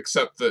Rudolph,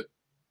 except that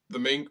the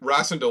main,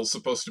 Rassendyll's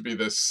supposed to be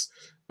this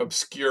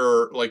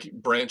obscure, like,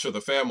 branch of the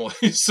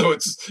family, so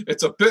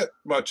it's a bit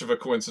much of a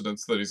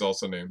coincidence that he's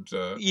also named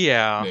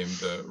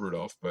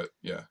Rudolph, but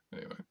yeah,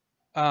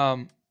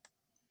 anyway.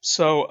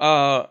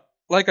 So,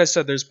 like I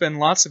said, there's been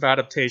lots of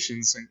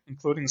adaptations,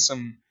 including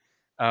some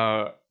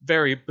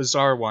very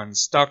bizarre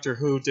ones. Doctor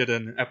Who did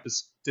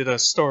a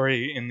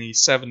story in the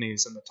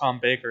 70s in the Tom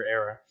Baker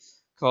era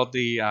called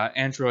The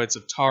Androids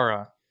of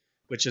Tara,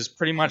 which is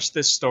pretty much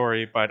this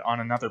story, but on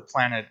another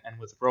planet and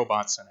with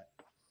robots in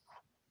it.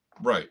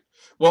 Right.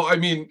 Well, I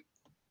mean,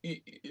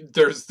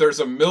 there's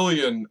a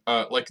million,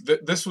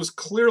 this was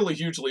clearly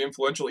hugely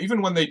influential,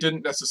 even when they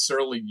didn't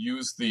necessarily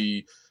use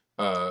the,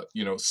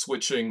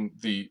 switching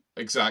the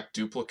exact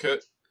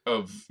duplicate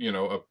of,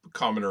 a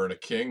commoner and a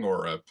king,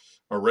 or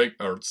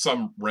or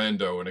some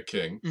rando and a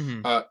king,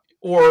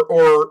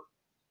 or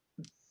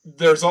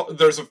there's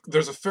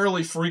a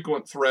fairly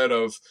frequent thread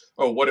of,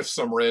 what if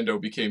some rando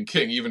became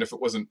king, even if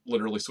it wasn't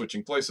literally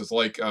switching places.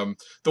 Like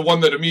the one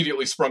that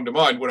immediately sprung to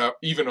mind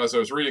even as I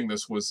was reading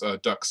this was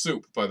Duck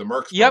Soup by the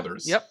Marx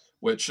Brothers. Yep.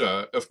 which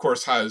of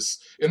course has,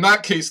 in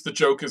that case, the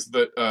joke is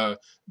that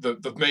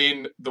the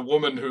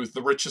woman who's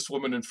the richest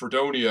woman in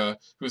Fredonia,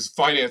 who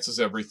finances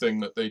everything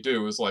that they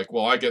do, is like,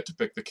 well, I get to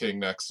pick the king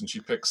next, and she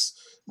picks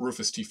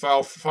Rufus T.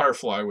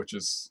 Firefly, which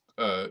is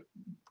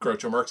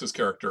Groucho Marx's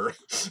character,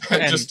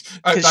 and just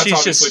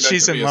that's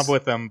she's in love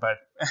with him, but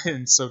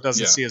and so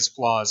doesn't see his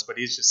flaws, but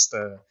he's just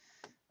a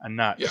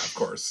nut. Yeah, of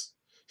course.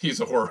 He's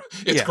a horror.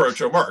 It's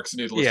Groucho Marx,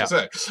 needless to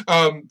say.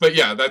 But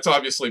yeah, that's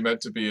obviously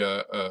meant to be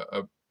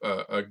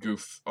a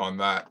goof on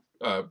that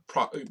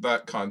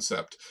that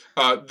concept.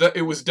 That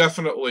it was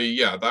definitely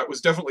that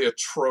was definitely a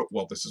trope.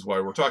 Well, this is why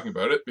we're talking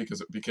about it,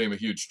 because it became a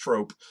huge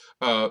trope.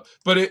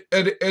 But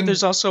and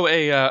there's also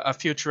a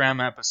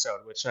Futurama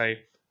episode which I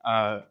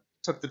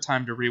took the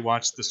time to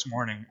rewatch this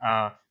morning,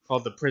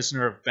 called "The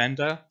Prisoner of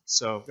Benda."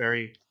 So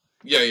very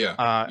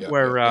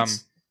where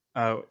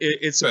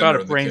it's about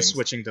a brain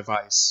switching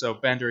device. So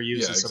Bender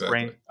uses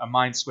a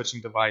mind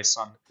switching device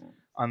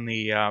on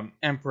the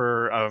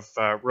Emperor of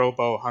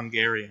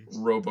Robo-Hungarian.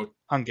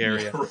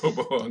 Robo-Hungarian.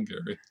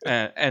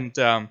 And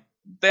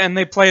then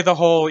they play the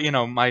whole,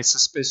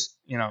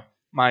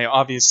 my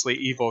obviously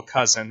evil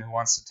cousin who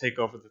wants to take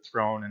over the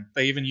throne, and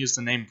they even use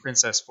the name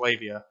Princess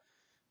Flavia,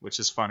 which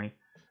is funny.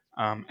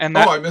 And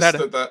that, I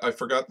missed that. I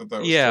forgot that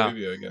was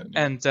Flavia again.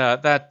 And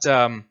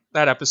that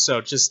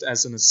episode, just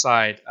as an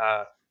aside,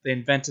 they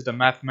invented a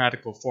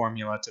mathematical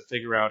formula to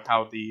figure out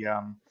how the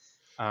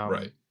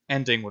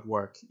ending would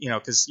work.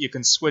 Because you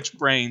can switch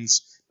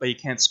brains, but you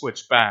can't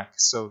switch back.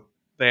 So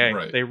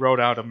they wrote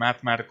out a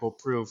mathematical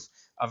proof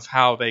of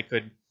how they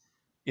could,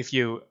 if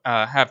you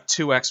have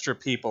two extra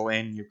people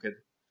in,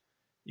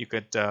 you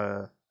could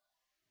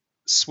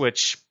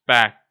switch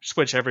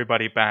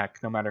everybody back,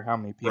 no matter how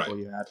many people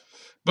you had.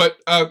 But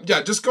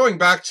just going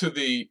back to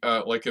the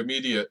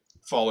immediate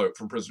fallout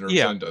from Prisoner of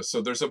Benda.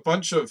 So there's a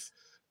bunch of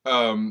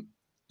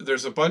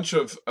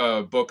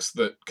books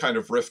that kind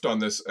of riffed on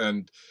this,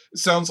 and it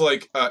sounds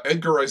like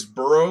Edgar Rice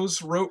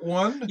Burroughs wrote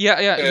one. He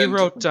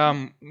wrote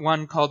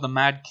one called The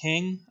Mad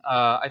King.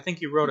 I think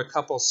he wrote a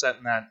couple set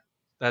in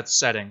that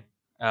setting,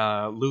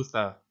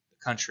 Lutha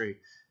country.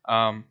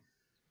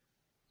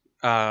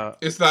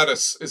 Is that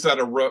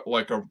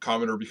a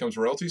commoner becomes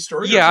royalty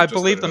story? Yeah, I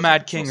believe The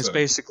Mad King is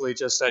basically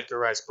just Edgar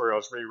Rice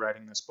Burroughs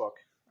rewriting this book.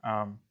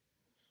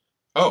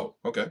 Oh,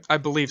 okay. I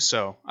believe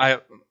so. I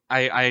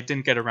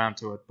didn't get around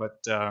to it,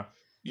 but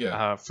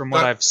from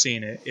what I've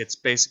seen, it's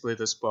basically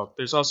this book.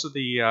 There's also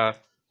the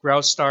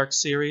Graustark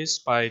series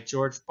by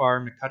George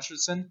Barr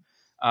McCutcheon,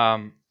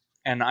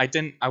 and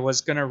I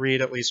was gonna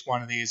read at least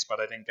one of these, but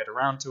I didn't get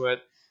around to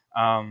it.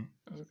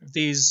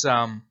 These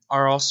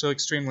are also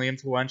extremely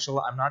influential.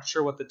 I'm not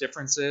sure what the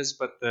difference is,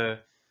 but the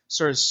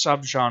sort of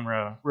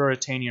subgenre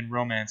Ruritanian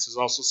romance is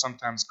also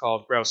sometimes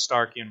called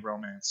Graustarkian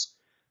romance.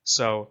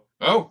 So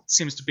it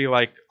seems to be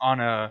like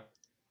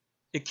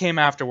it came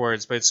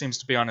afterwards, but it seems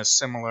to be on a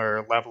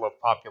similar level of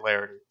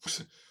popularity.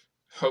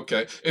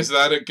 Okay. Is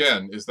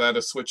that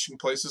a switching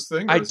places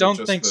thing? I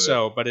don't think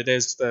so, but it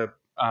is the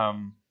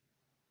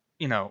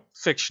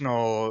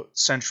fictional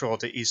central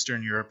to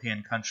Eastern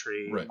European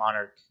country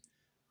monarch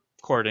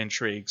court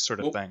intrigue sort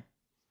of thing.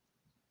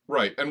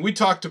 Right. And we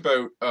talked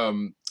about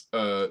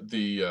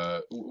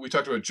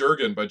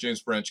Jurgen by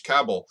James Branch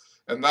Cabell,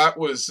 and that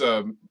was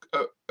a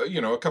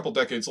couple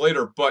decades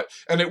later,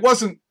 and it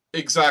wasn't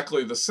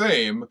exactly the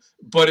same,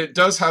 but it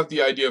does have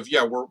the idea of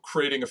we're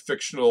creating a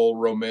fictional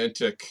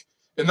romantic.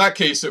 In that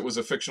case, it was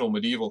a fictional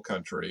medieval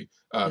country,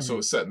 so it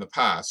was set in the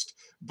past.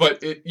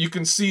 But you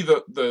can see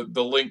the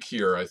link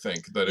here. I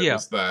think that it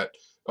was that.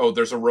 Oh,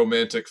 there's a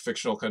romantic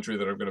fictional country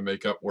that I'm going to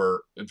make up where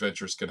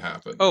adventures can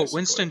happen. Oh, basically.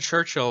 Winston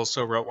Churchill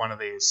also wrote one of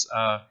these.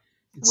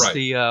 It's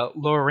the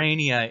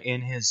Laurania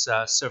in his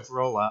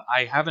Savrola.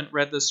 I haven't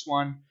read this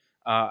one.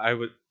 I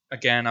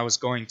was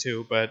going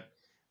to, but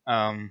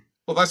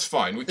well, that's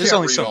fine. We can't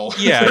read all.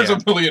 There's a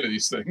million of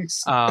these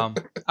things. I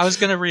was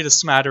going to read a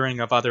smattering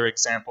of other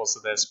examples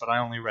of this, but I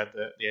only read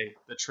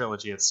the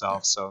trilogy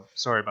itself, so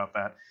sorry about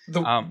that.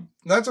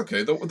 That's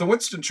okay. The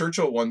Winston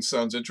Churchill one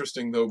sounds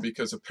interesting, though,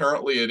 because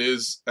apparently it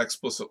is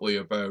explicitly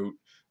about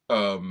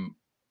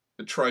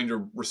trying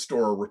to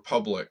restore a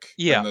republic.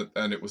 Yeah.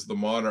 And it was the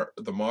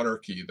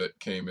monarchy that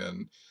came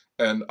in.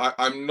 And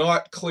I'm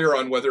not clear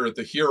on whether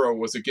the hero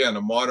was, again,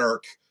 a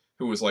monarch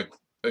who was like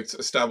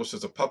established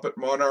as a puppet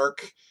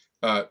monarch,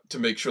 to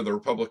make sure the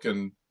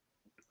Republican,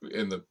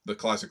 in the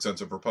classic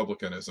sense of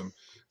republicanism,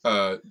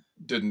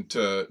 didn't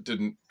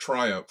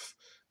triumph.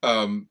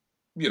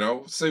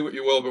 Say what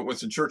you will about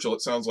Winston Churchill,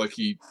 it sounds like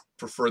he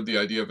preferred the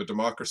idea of a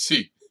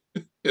democracy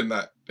in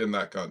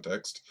that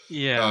context.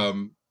 Yeah.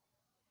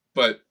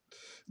 But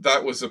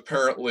that was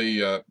apparently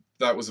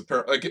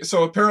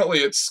so apparently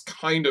it's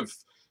kind of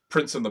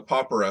Prince and the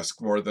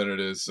Pauper-esque more than it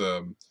is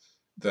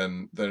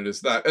than it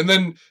is that. And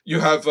then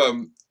you have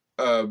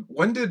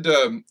when did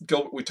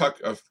we talk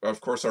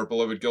of course our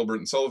beloved Gilbert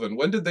and Sullivan,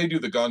 when did they do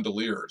the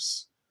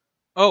Gondoliers?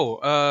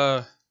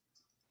 I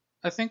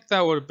think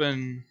that would have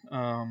been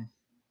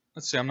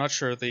let's see, I'm not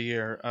sure of the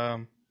year.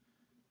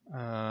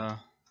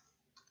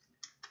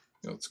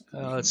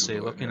 Let's see.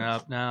 Looking it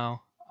up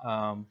now.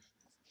 'Cause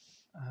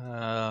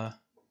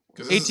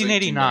this is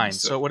 1889.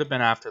 So 1896. it would have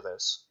been after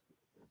this.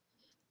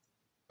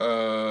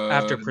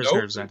 After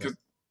Prisoner of Zenda.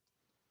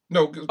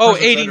 No. Oh, Prisoner of Zenda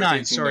is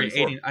 89. Sorry,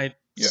 1894. 80.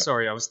 Yeah.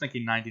 Sorry, I was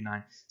thinking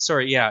 99.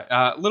 Sorry,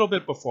 yeah, a little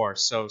bit before.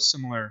 So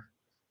similar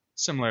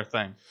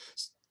thing.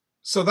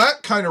 So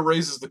that kind of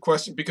raises the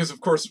question, because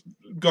of course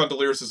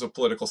Gondoliers is a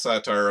political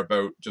satire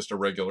about just a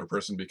regular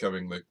person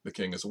becoming the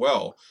king as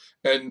well.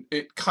 And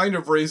it kind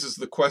of raises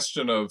the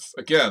question of,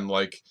 again,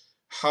 like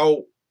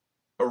how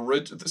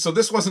so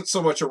this wasn't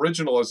so much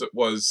original as it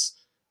was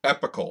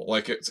epical.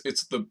 Like it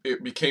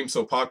became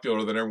so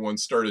popular that everyone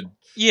started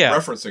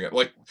referencing it.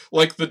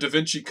 Like the Da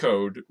Vinci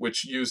Code,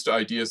 which used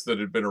ideas that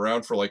had been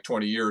around for like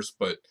 20 years,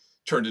 but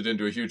turned it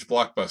into a huge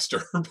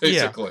blockbuster,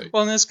 basically. Yeah.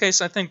 Well, in this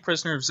case, I think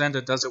Prisoner of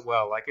Zenda does it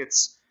well.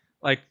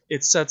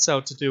 It sets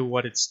out to do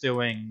what it's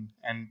doing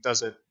and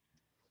does it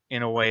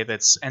in a way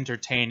that's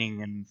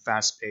entertaining and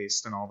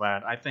fast-paced and all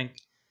that. I think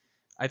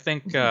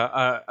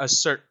a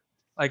certain,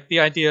 like, the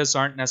ideas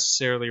aren't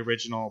necessarily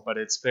original, but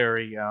it's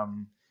very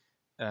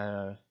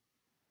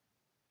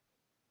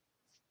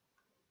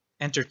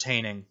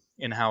entertaining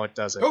in how it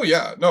does it. Oh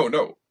yeah,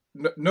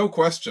 no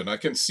question. I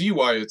can see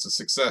why it's a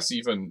success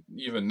even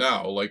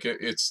now. Like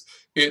it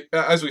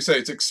as we say,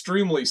 it's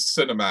extremely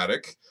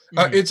cinematic.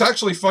 It's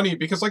actually funny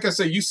because, like I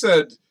say, you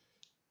said,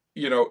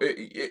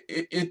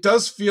 it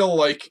does feel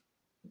like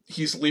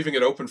he's leaving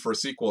it open for a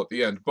sequel at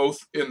the end,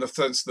 both in the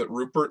sense that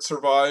Rupert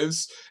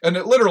survives, and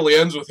it literally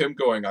ends with him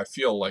going, "I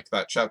feel like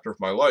that chapter of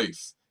my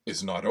life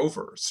is not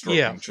over,"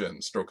 stroking chin.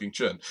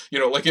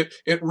 Like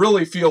it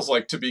really feels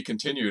like to be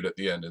continued at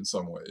the end in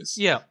some ways.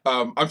 Yeah.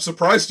 I'm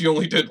surprised he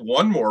only did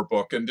one more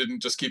book and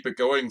didn't just keep it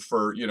going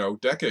for,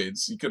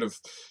 decades. He could have,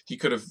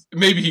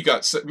 maybe he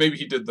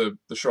did the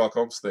Sherlock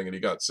Holmes thing and he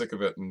got sick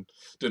of it and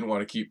didn't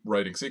want to keep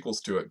writing sequels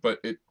to it, but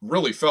it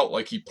really felt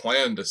like he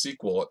planned a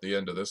sequel at the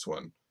end of this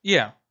one.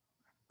 Yeah.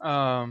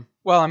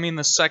 Well, I mean,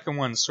 the second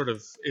one sort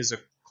of is a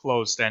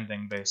closed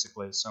ending,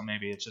 basically, so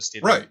maybe it just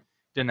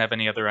didn't have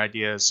any other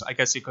ideas. I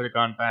guess he could have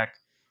gone back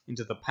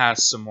into the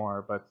past some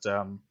more, but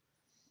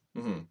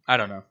I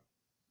don't know.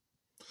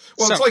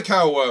 Well, it's like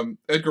how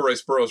Edgar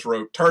Rice Burroughs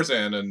wrote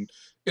Tarzan, and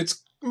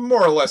it's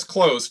more or less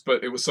close,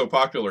 but it was so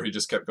popular he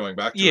just kept going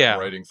back to it and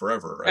writing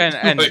forever, right?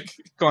 And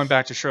going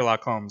back to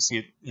Sherlock Holmes,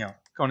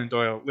 Conan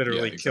Doyle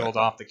literally killed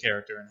off the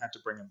character and had to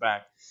bring him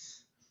back.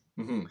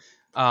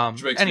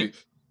 Which makes me...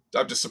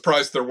 I'm just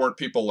surprised there weren't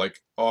people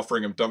like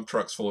offering him dump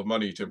trucks full of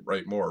money to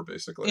write more,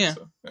 basically. Yeah.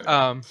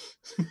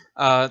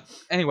 So,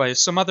 anyway,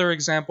 some other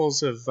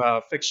examples of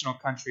fictional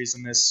countries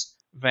in this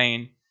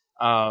vein.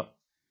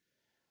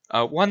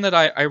 One that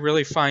I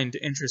really find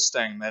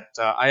interesting that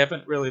I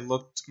haven't really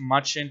looked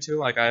much into,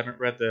 like I haven't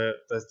read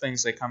the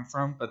things they come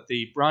from, but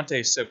the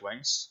Bronte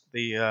siblings,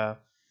 the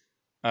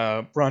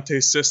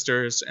Bronte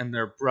sisters and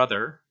their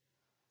brother,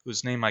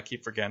 whose name I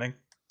keep forgetting.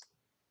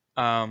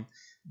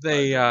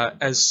 They,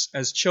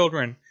 as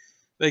children,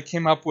 they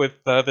came up with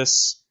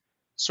this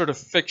sort of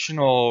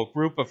fictional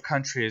group of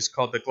countries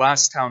called the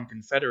Glasstown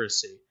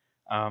Confederacy.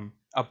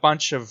 A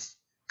bunch of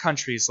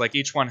countries, like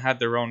each one had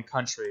their own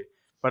country,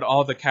 but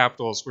all the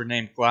capitals were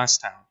named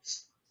Glasstown.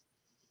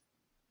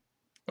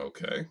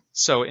 Okay.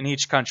 So in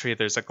each country,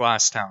 there's a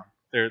Glasstown.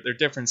 They're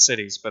different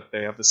cities, but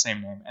they have the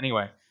same name.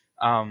 Anyway,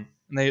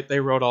 they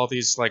wrote all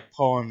these like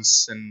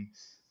poems and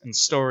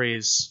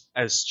stories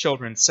as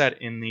children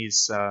set in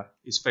these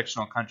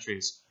fictional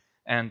countries,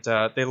 and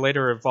they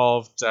later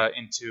evolved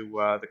into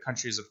the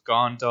countries of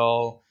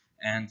Gondal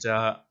and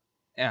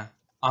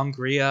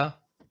Hungria,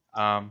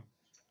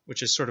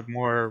 which is sort of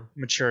more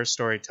mature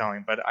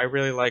storytelling. But I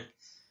really like,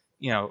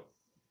 in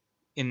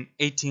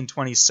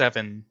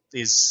 1827,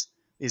 these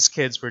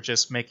kids were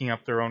just making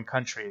up their own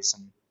countries,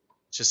 and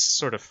just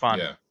sort of fun.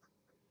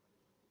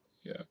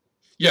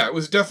 Yeah, it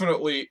was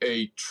definitely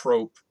a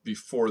trope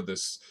before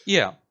this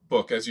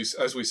book, as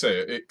we say.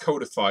 It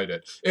codified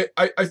it.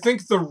 I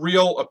think the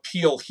real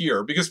appeal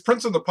here, because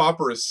Prince and the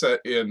Pauper is set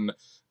in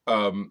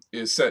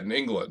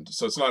England,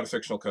 so it's not a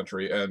fictional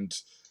country, and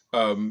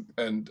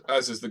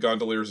as is the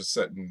Gondoliers is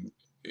set in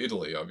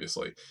Italy,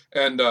 obviously,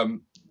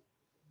 and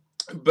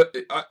but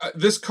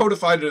this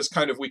codified it as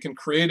kind of, we can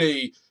create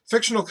a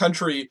fictional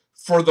country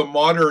for the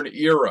modern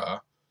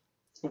era,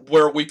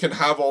 where we can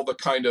have all the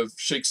kind of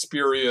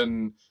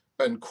Shakespearean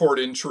and court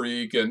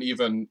intrigue and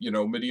even,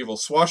 medieval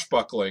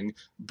swashbuckling,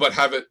 but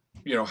have it,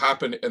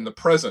 happen in the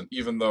present,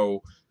 even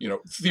though,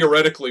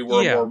 theoretically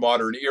we're a more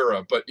modern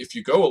era. But if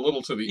you go a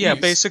little to the east... Yeah,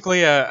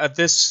 basically,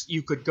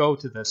 you could go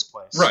to this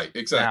place. Right,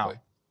 exactly.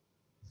 Now.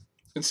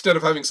 Instead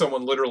of having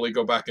someone literally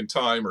go back in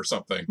time or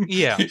something,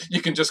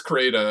 you can just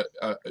create it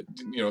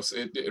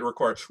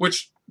requires,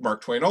 which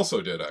Mark Twain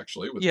also did,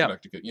 actually, with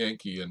Connecticut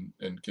Yankee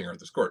and King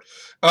Arthur's Court.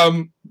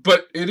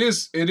 But it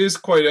is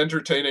quite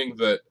entertaining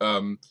that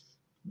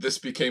this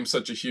became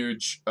such a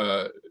huge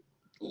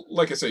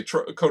like I say,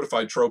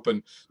 codified trope,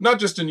 and not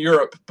just in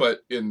Europe, but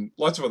in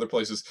lots of other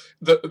places.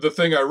 The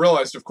thing I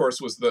realized, of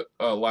course, was that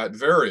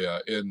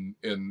Latveria in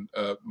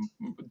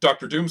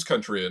Doctor Doom's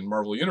country in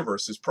Marvel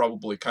Universe is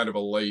probably kind of a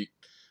late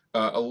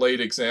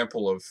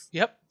example of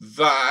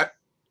that,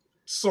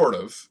 sort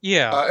of.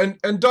 Yeah.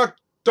 And Doc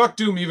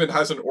Doom even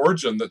has an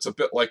origin that's a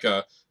bit like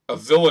a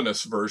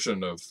villainous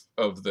version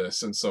of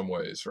this in some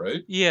ways,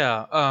 right?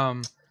 Yeah.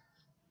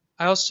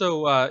 I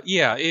also,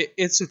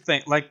 it's a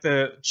thing. Like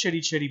the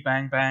Chitty Chitty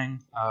Bang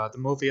Bang, the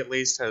movie at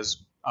least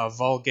has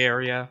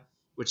Vulgaria,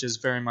 which is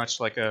very much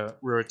like a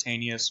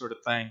Ruritania sort of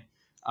thing.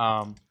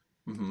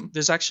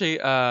 There's actually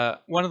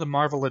one of the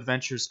Marvel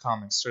Adventures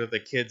comics, sort of the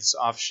kids'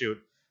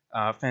 offshoot,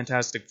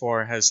 Fantastic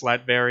Four, has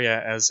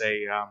Latveria as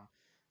a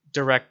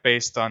direct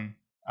based on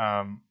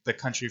the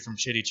country from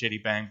Chitty Chitty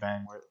Bang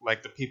Bang, where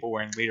like the people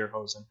wearing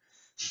lederhosen.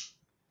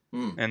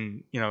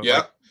 And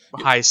like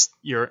high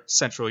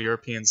Central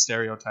European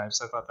stereotypes.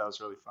 I thought that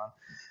was really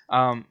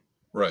fun.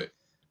 Right.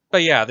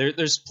 But yeah,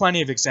 there's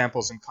plenty of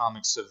examples in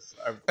comics of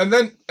and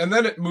then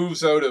it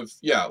moves out of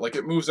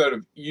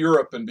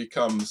Europe and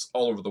becomes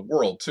all over the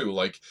world too.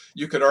 Like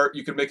you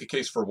could make a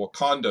case for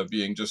Wakanda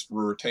being just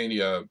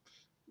Ruritania,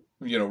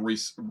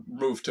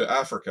 moved to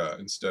Africa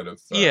instead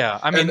of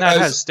I mean that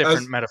has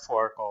different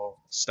metaphorical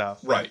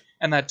stuff, right?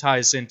 And that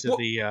ties into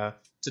the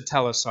to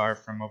Telesar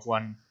from Of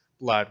One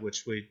Blood,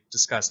 which we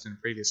discussed in a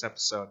previous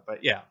episode.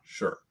 But yeah,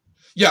 sure.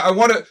 Yeah, I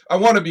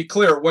want to be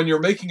clear, when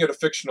you're making it a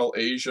fictional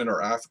Asian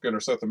or African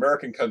or South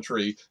American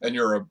country, and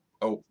you're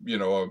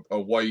a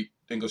white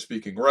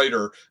English-speaking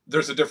writer,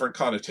 there's a different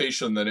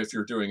connotation than if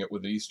you're doing it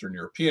with an Eastern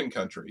European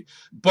country.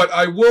 But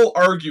I will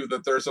argue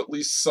that there's at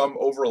least some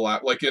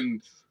overlap. Like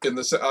in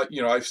this, I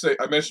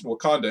mentioned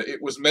Wakanda.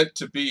 It was meant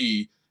to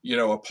be,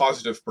 a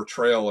positive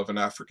portrayal of an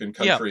African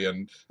country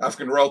and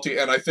African royalty,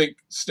 and I think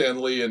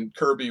Stan Lee and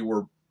Kirby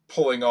were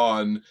pulling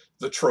on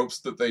the tropes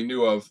that they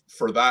knew of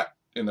for that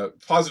in a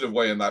positive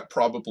way, and that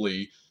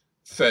probably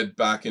fed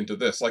back into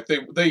this. Like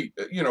they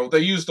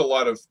used a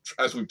lot of,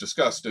 as we've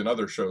discussed in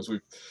other shows,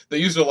 they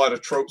used a lot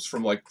of tropes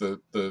from like the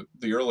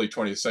early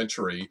 20th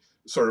century,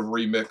 sort of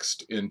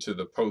remixed into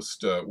the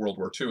post World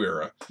War II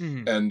era,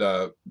 and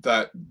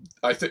that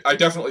I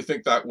definitely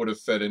think that would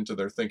have fed into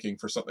their thinking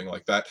for something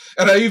like that.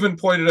 And I even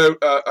pointed out,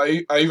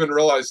 I even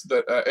realized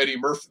that the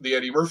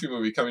Eddie Murphy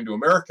movie Coming to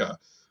America.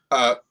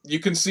 You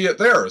can see it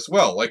there as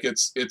well. Like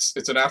it's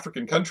an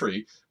African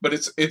country, but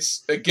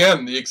it's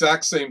again the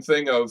exact same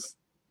thing of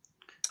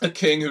a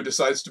king who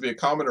decides to be a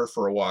commoner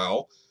for a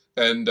while,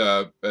 and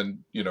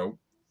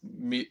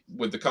meet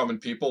with the common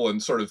people,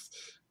 and sort of,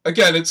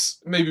 again,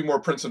 it's maybe more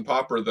Prince and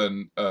Pauper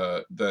than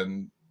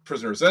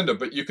Prisoner of Zenda,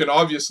 but you can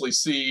obviously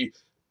see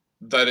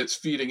that it's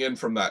feeding in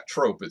from that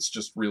trope. It's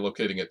just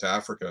relocating it to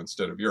Africa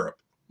instead of Europe.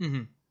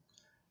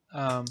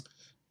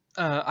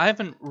 I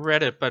haven't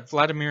read it, but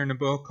Vladimir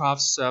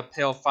Nabokov's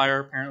Pale Fire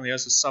apparently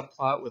has a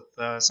subplot with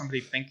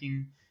somebody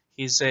thinking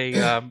he's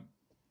a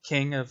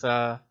king of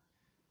a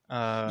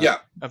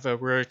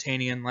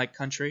Ruritanian-like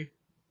country.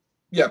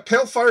 Yeah,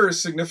 Pale Fire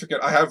is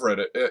significant. I have read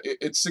it.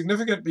 It's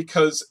significant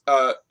because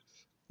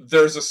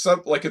there's it's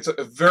sort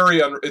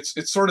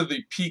of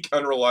the peak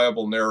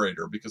unreliable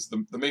narrator, because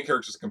the main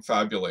character is a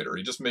confabulator.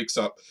 He just makes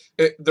up.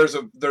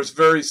 There's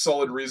very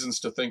solid reasons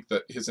to think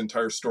that his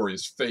entire story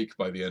is fake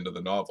by the end of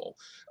the novel.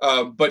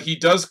 But he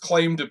does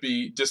claim to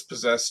be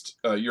dispossessed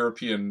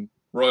European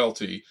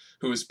royalty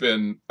who has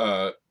been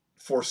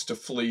forced to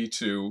flee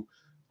to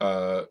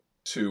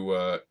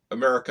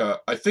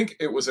America. I think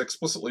it was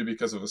explicitly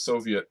because of a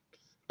Soviet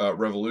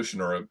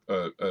revolution or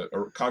a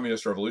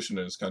communist revolution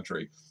in his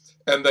country.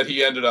 And that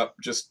he ended up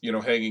just,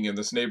 hanging in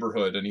this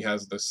neighborhood, and he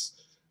has this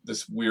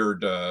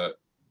weird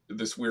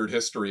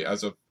history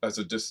as a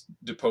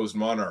deposed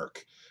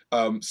monarch.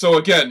 So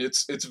again,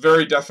 it's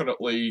very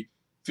definitely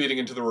feeding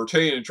into the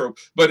Ruritanian trope.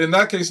 But in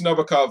that case,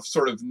 Nabokov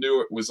sort of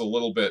knew it was a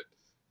little bit,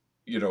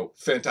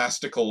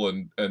 fantastical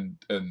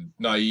and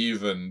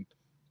naive and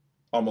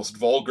almost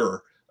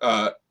vulgar.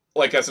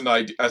 Like as a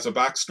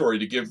backstory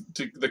to give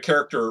to the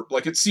character,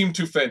 like it seemed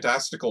too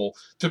fantastical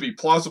to be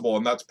plausible,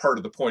 and that's part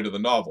of the point of the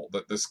novel,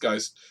 that this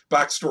guy's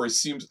backstory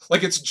seems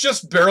like it's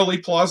just barely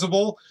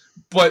plausible,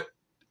 but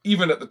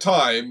even at the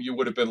time you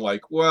would have been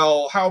like,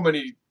 well, how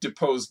many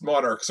deposed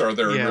monarchs are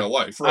there in real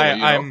life?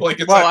 Really,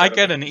 I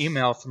get an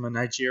email from a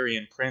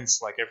Nigerian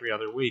prince like every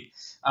other week.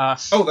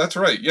 Oh, that's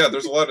right. Yeah,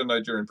 there's a lot of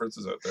Nigerian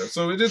princes out there,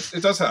 so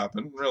it does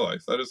happen in real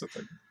life. That is a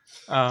thing.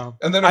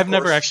 And then I've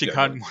never actually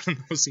gotten one of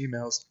those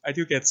emails. I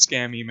do get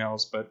scam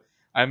emails, but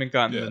I haven't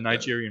gotten the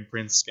Nigerian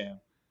prince scam.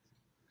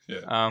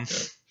 Yeah.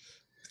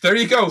 There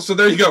you go. So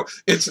there you go.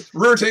 It's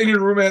Ruritanian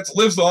romance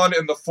lives on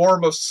in the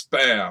form of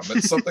spam.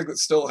 It's something that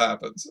still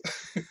happens.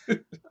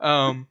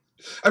 I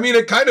mean,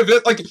 it kind of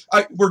is. Like,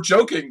 we're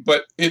joking,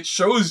 but it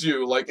shows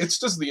you, like, it's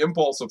just the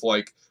impulse of,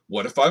 like,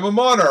 what if I'm a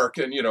monarch?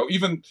 And,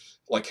 even,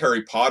 like,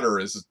 Harry Potter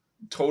is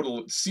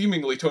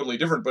seemingly totally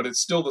different, but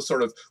it's still the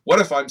sort of, what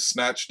if I'm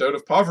snatched out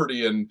of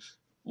poverty and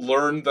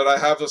learn that I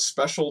have a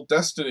special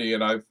destiny?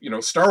 And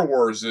Star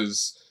Wars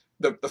is...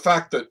 The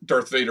fact that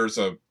Darth Vader's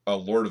a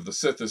Lord of the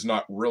Sith is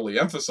not really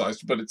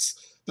emphasized, but it's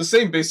the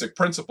same basic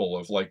principle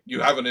of like you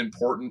have an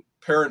important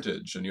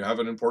parentage and you have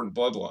an important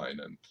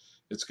bloodline, and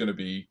it's going to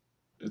be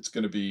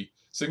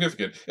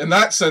significant. In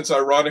that sense,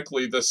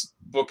 ironically, this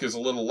book is a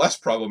little less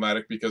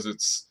problematic because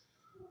it's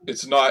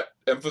not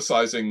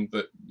emphasizing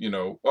that,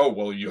 oh,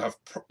 well, you have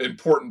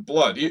important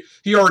blood.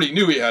 He already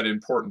knew he had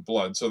important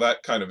blood, so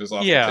that kind of is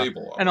off the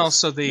table. Almost. And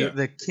also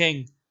the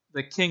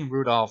King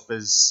Rudolph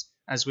is,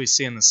 as we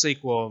see in the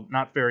sequel,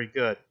 not very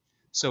good.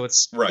 So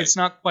it's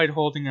not quite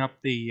holding up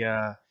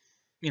the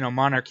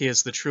monarchy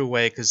as the true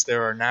way, because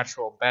there are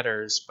natural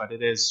betters, but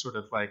it is sort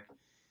of like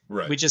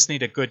we just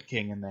need a good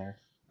king in there.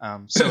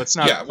 So it's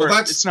not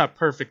it's not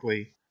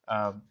perfectly.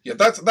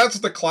 That's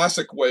the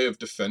classic way of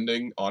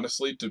defending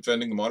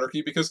the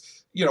monarchy, because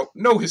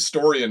no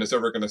historian is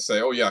ever going to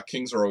say, oh yeah,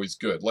 kings are always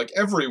good. Like,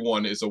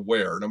 everyone is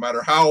aware, no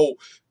matter how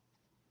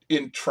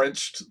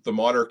entrenched the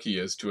monarchy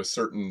is to a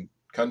certain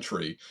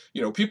country,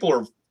 people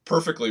are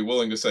perfectly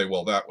willing to say,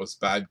 well, that was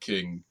bad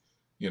King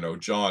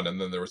John,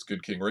 and then there was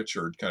good King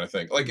Richard, kind of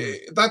thing. Like,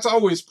 that's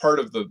always part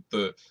of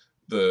the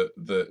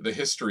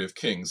history of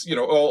kings,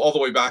 all the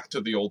way back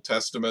to the Old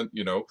Testament.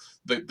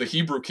 The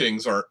Hebrew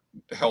kings aren't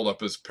held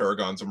up as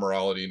paragons of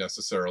morality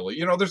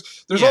necessarily.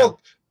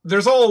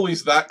 There's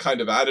always that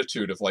kind of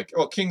attitude of like,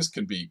 well, kings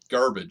can be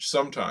garbage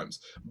sometimes,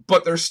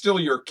 but they're still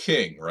your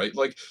king, right?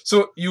 Like,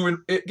 so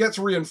it gets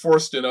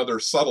reinforced in other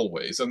subtle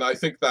ways, and I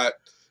think that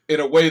in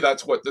a way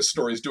that's what this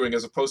story is doing,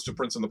 as opposed to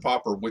Prince and the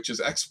Pauper, which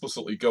is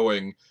explicitly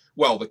going,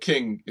 well, the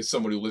king is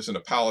someone who lives in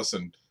a palace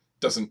and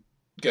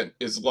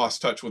is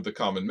lost touch with the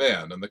common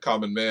man, and the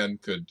common man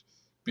could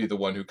be the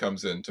one who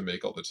comes in to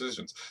make all the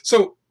decisions.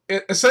 So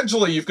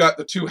essentially you've got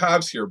the two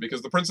halves here,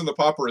 because the Prince and the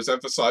Pauper is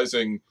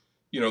emphasizing,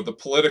 the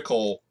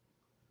political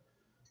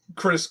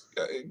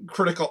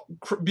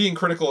being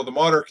critical of the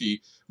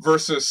monarchy,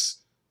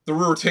 versus the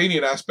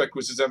Ruritanian aspect,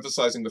 which is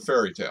emphasizing the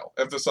fairy tale,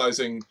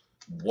 emphasizing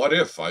what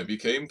if I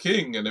became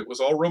king and it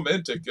was all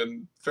romantic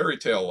and fairy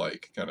tale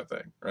like kind of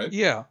thing, right?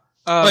 Yeah.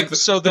 Like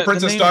the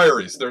Princess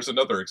Diaries, there's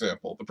another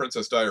example. The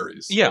Princess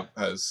Diaries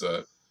has,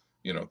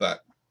 that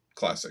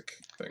classic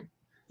thing.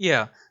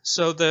 Yeah,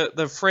 so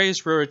the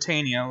phrase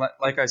Ruritania,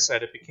 like I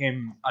said, it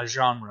became a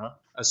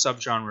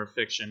subgenre of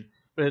fiction,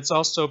 but it's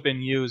also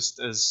been used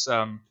as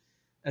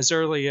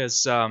early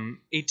as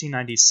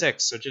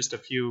 1896, so just a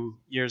few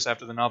years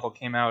after the novel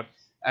came out,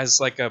 as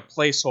like a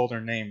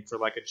placeholder name for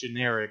like a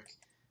generic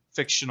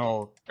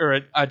fictional,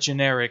 or a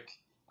generic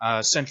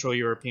Central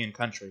European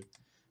country.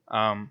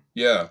 And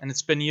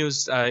it's been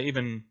used as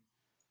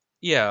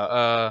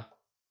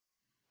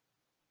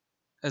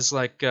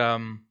like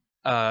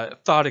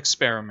thought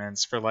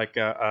experiments for like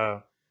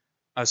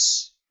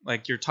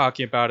like you're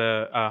talking about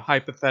a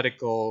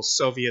hypothetical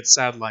Soviet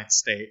satellite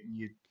state, and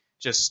you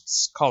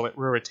just call it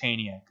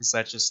Ruritania because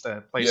that's just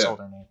a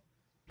placeholder name.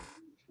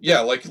 Yeah,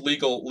 like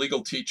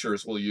legal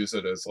teachers will use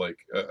it as like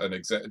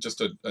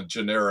just a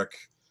generic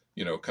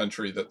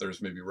country that there's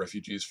maybe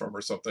refugees from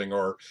or something.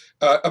 Or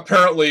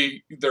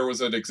apparently there was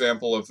an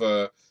example of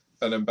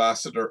an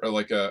ambassador, or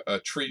like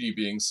a treaty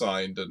being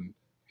signed, and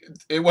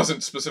it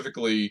wasn't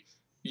specifically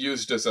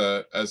used as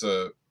a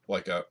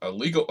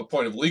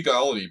point of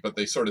legality, but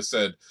they sort of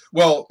said,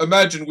 well,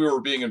 imagine we were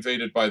being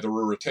invaded by the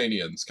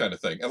Ruritanians, kind of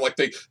thing. And like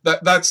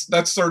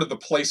that's sort of the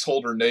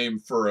placeholder name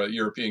for a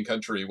European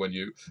country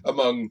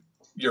among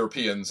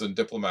Europeans and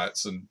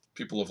diplomats and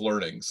people of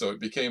learning. So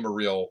it became a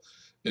real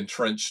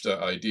entrenched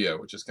idea,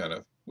 which is kind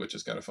of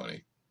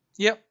funny.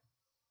 Yep.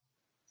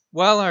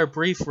 Well, our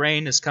brief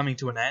reign is coming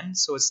to an end,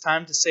 so it's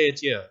time to say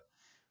adieu.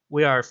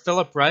 We are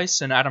Philip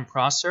Rice and Adam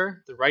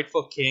Prosser, the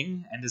rightful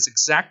king and his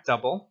exact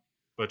double,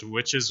 but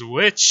which is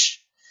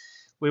which?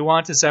 We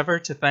want as ever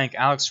to thank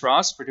Alex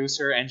Ross,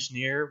 producer,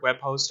 engineer, web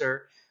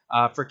hoster,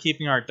 for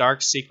keeping our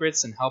dark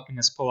secrets and helping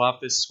us pull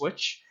off this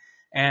switch,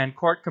 and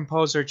court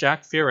composer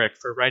Jack Furyk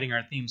for writing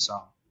our theme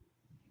song.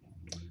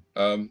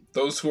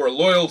 Those who are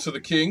loyal to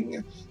the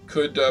king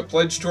could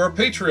pledge to our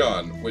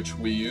Patreon, which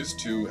we use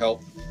to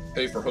help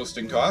pay for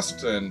hosting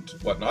costs and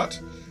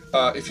whatnot.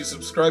 If you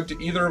subscribe to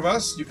either of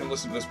us, you can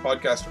listen to this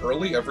podcast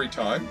early every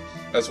time,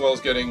 as well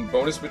as getting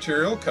bonus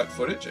material, cut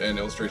footage, and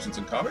illustrations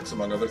and comics,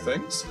 among other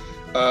things.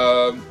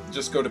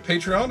 Just go to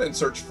Patreon and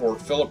search for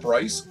Philip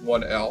Rice,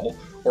 1L,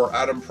 or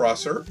Adam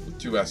Prosser, with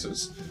 2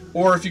 S's.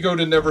 Or if you go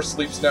to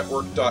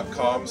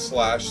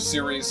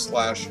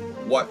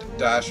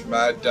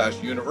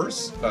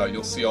neversleepsnetwork.com/series/what-mad-universe,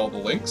 you'll see all the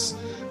links.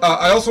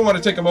 I also want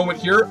to take a moment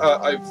here.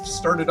 I've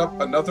started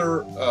up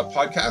another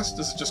podcast.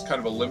 This is just kind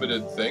of a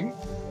limited thing.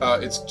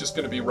 It's just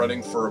going to be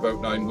running for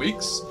about 9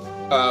 weeks.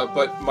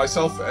 But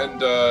myself and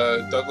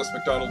Douglas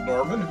MacDonald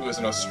Norman, who is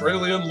an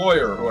Australian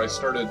lawyer who I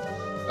started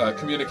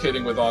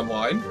communicating with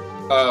online,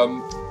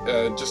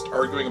 just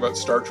arguing about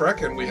Star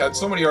Trek. And we had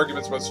so many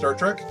arguments about Star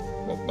Trek,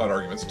 well, not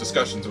arguments,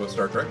 discussions about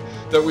Star Trek,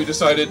 that we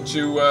decided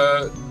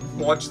to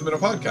launch them in a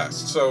podcast.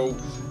 So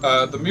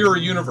the Mirror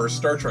Universe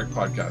Star Trek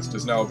podcast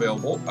is now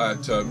available at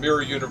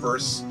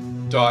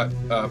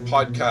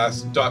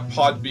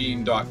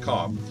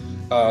mirroruniverse.podcast.podbean.com.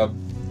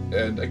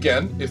 And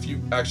again, if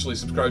you actually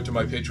subscribe to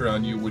my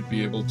Patreon, you would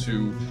be able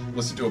to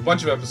listen to a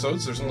bunch of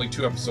episodes. There's only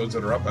 2 episodes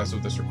that are up as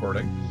of this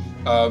recording.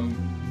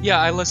 Yeah,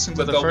 I listened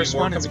to but the there'll be first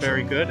more one. It's coming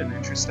very soon. good and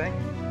interesting.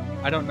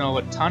 I don't know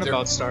a ton There-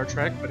 about Star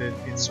Trek, but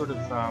it's sort of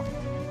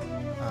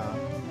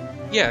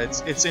yeah,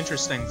 it's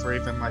interesting for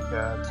even like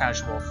a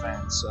casual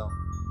fan. So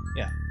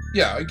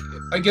Yeah,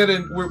 I get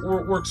it.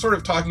 We're sort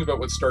of talking about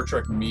what Star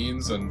Trek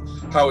means and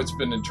how it's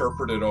been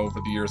interpreted over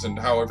the years, and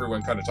how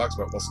everyone kind of talks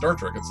about, well, Star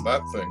Trek, it's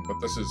that thing, but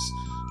this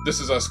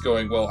is us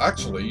going, well,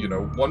 actually, you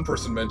know, one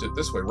person meant it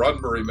this way,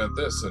 Roddenberry meant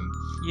this, and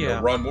you know,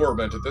 yeah, Ron Moore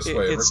meant it this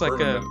way, and it's Rick like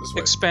Berman a meant it this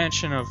way.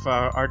 expansion of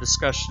our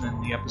discussion in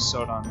the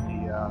episode on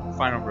the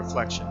final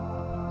reflection.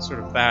 Sort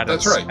of that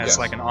That's as, right, as yes.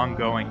 like an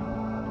ongoing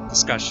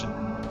discussion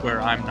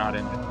where I'm not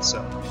in it.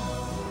 So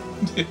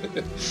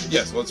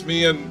Yes, well, it's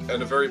me and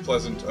a very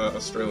pleasant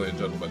Australian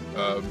gentleman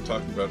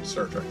talking about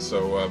Star Trek.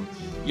 So,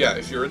 yeah,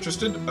 if you're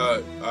interested,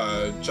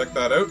 check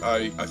that out.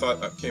 I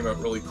thought that came out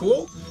really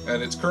cool,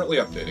 and it's currently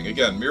updating.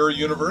 Again,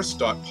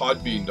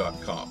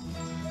 mirroruniverse.podbean.com.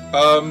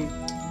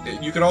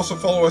 You can also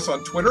follow us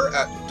on Twitter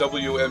at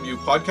WMU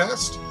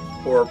Podcast,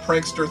 or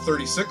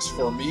Prankster36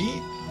 for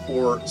me,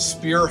 or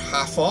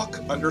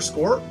SpearHafok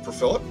 _ for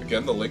Philip.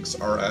 Again, the links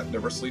are at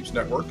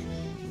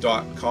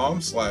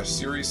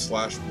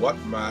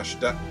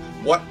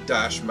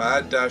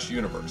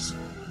neversleepsnetwork.com/series/what-mad-universe.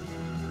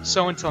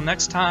 So until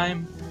next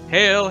time,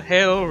 hail,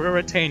 hail,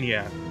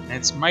 Ruritania, and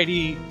its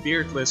mighty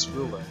beardless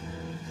ruler.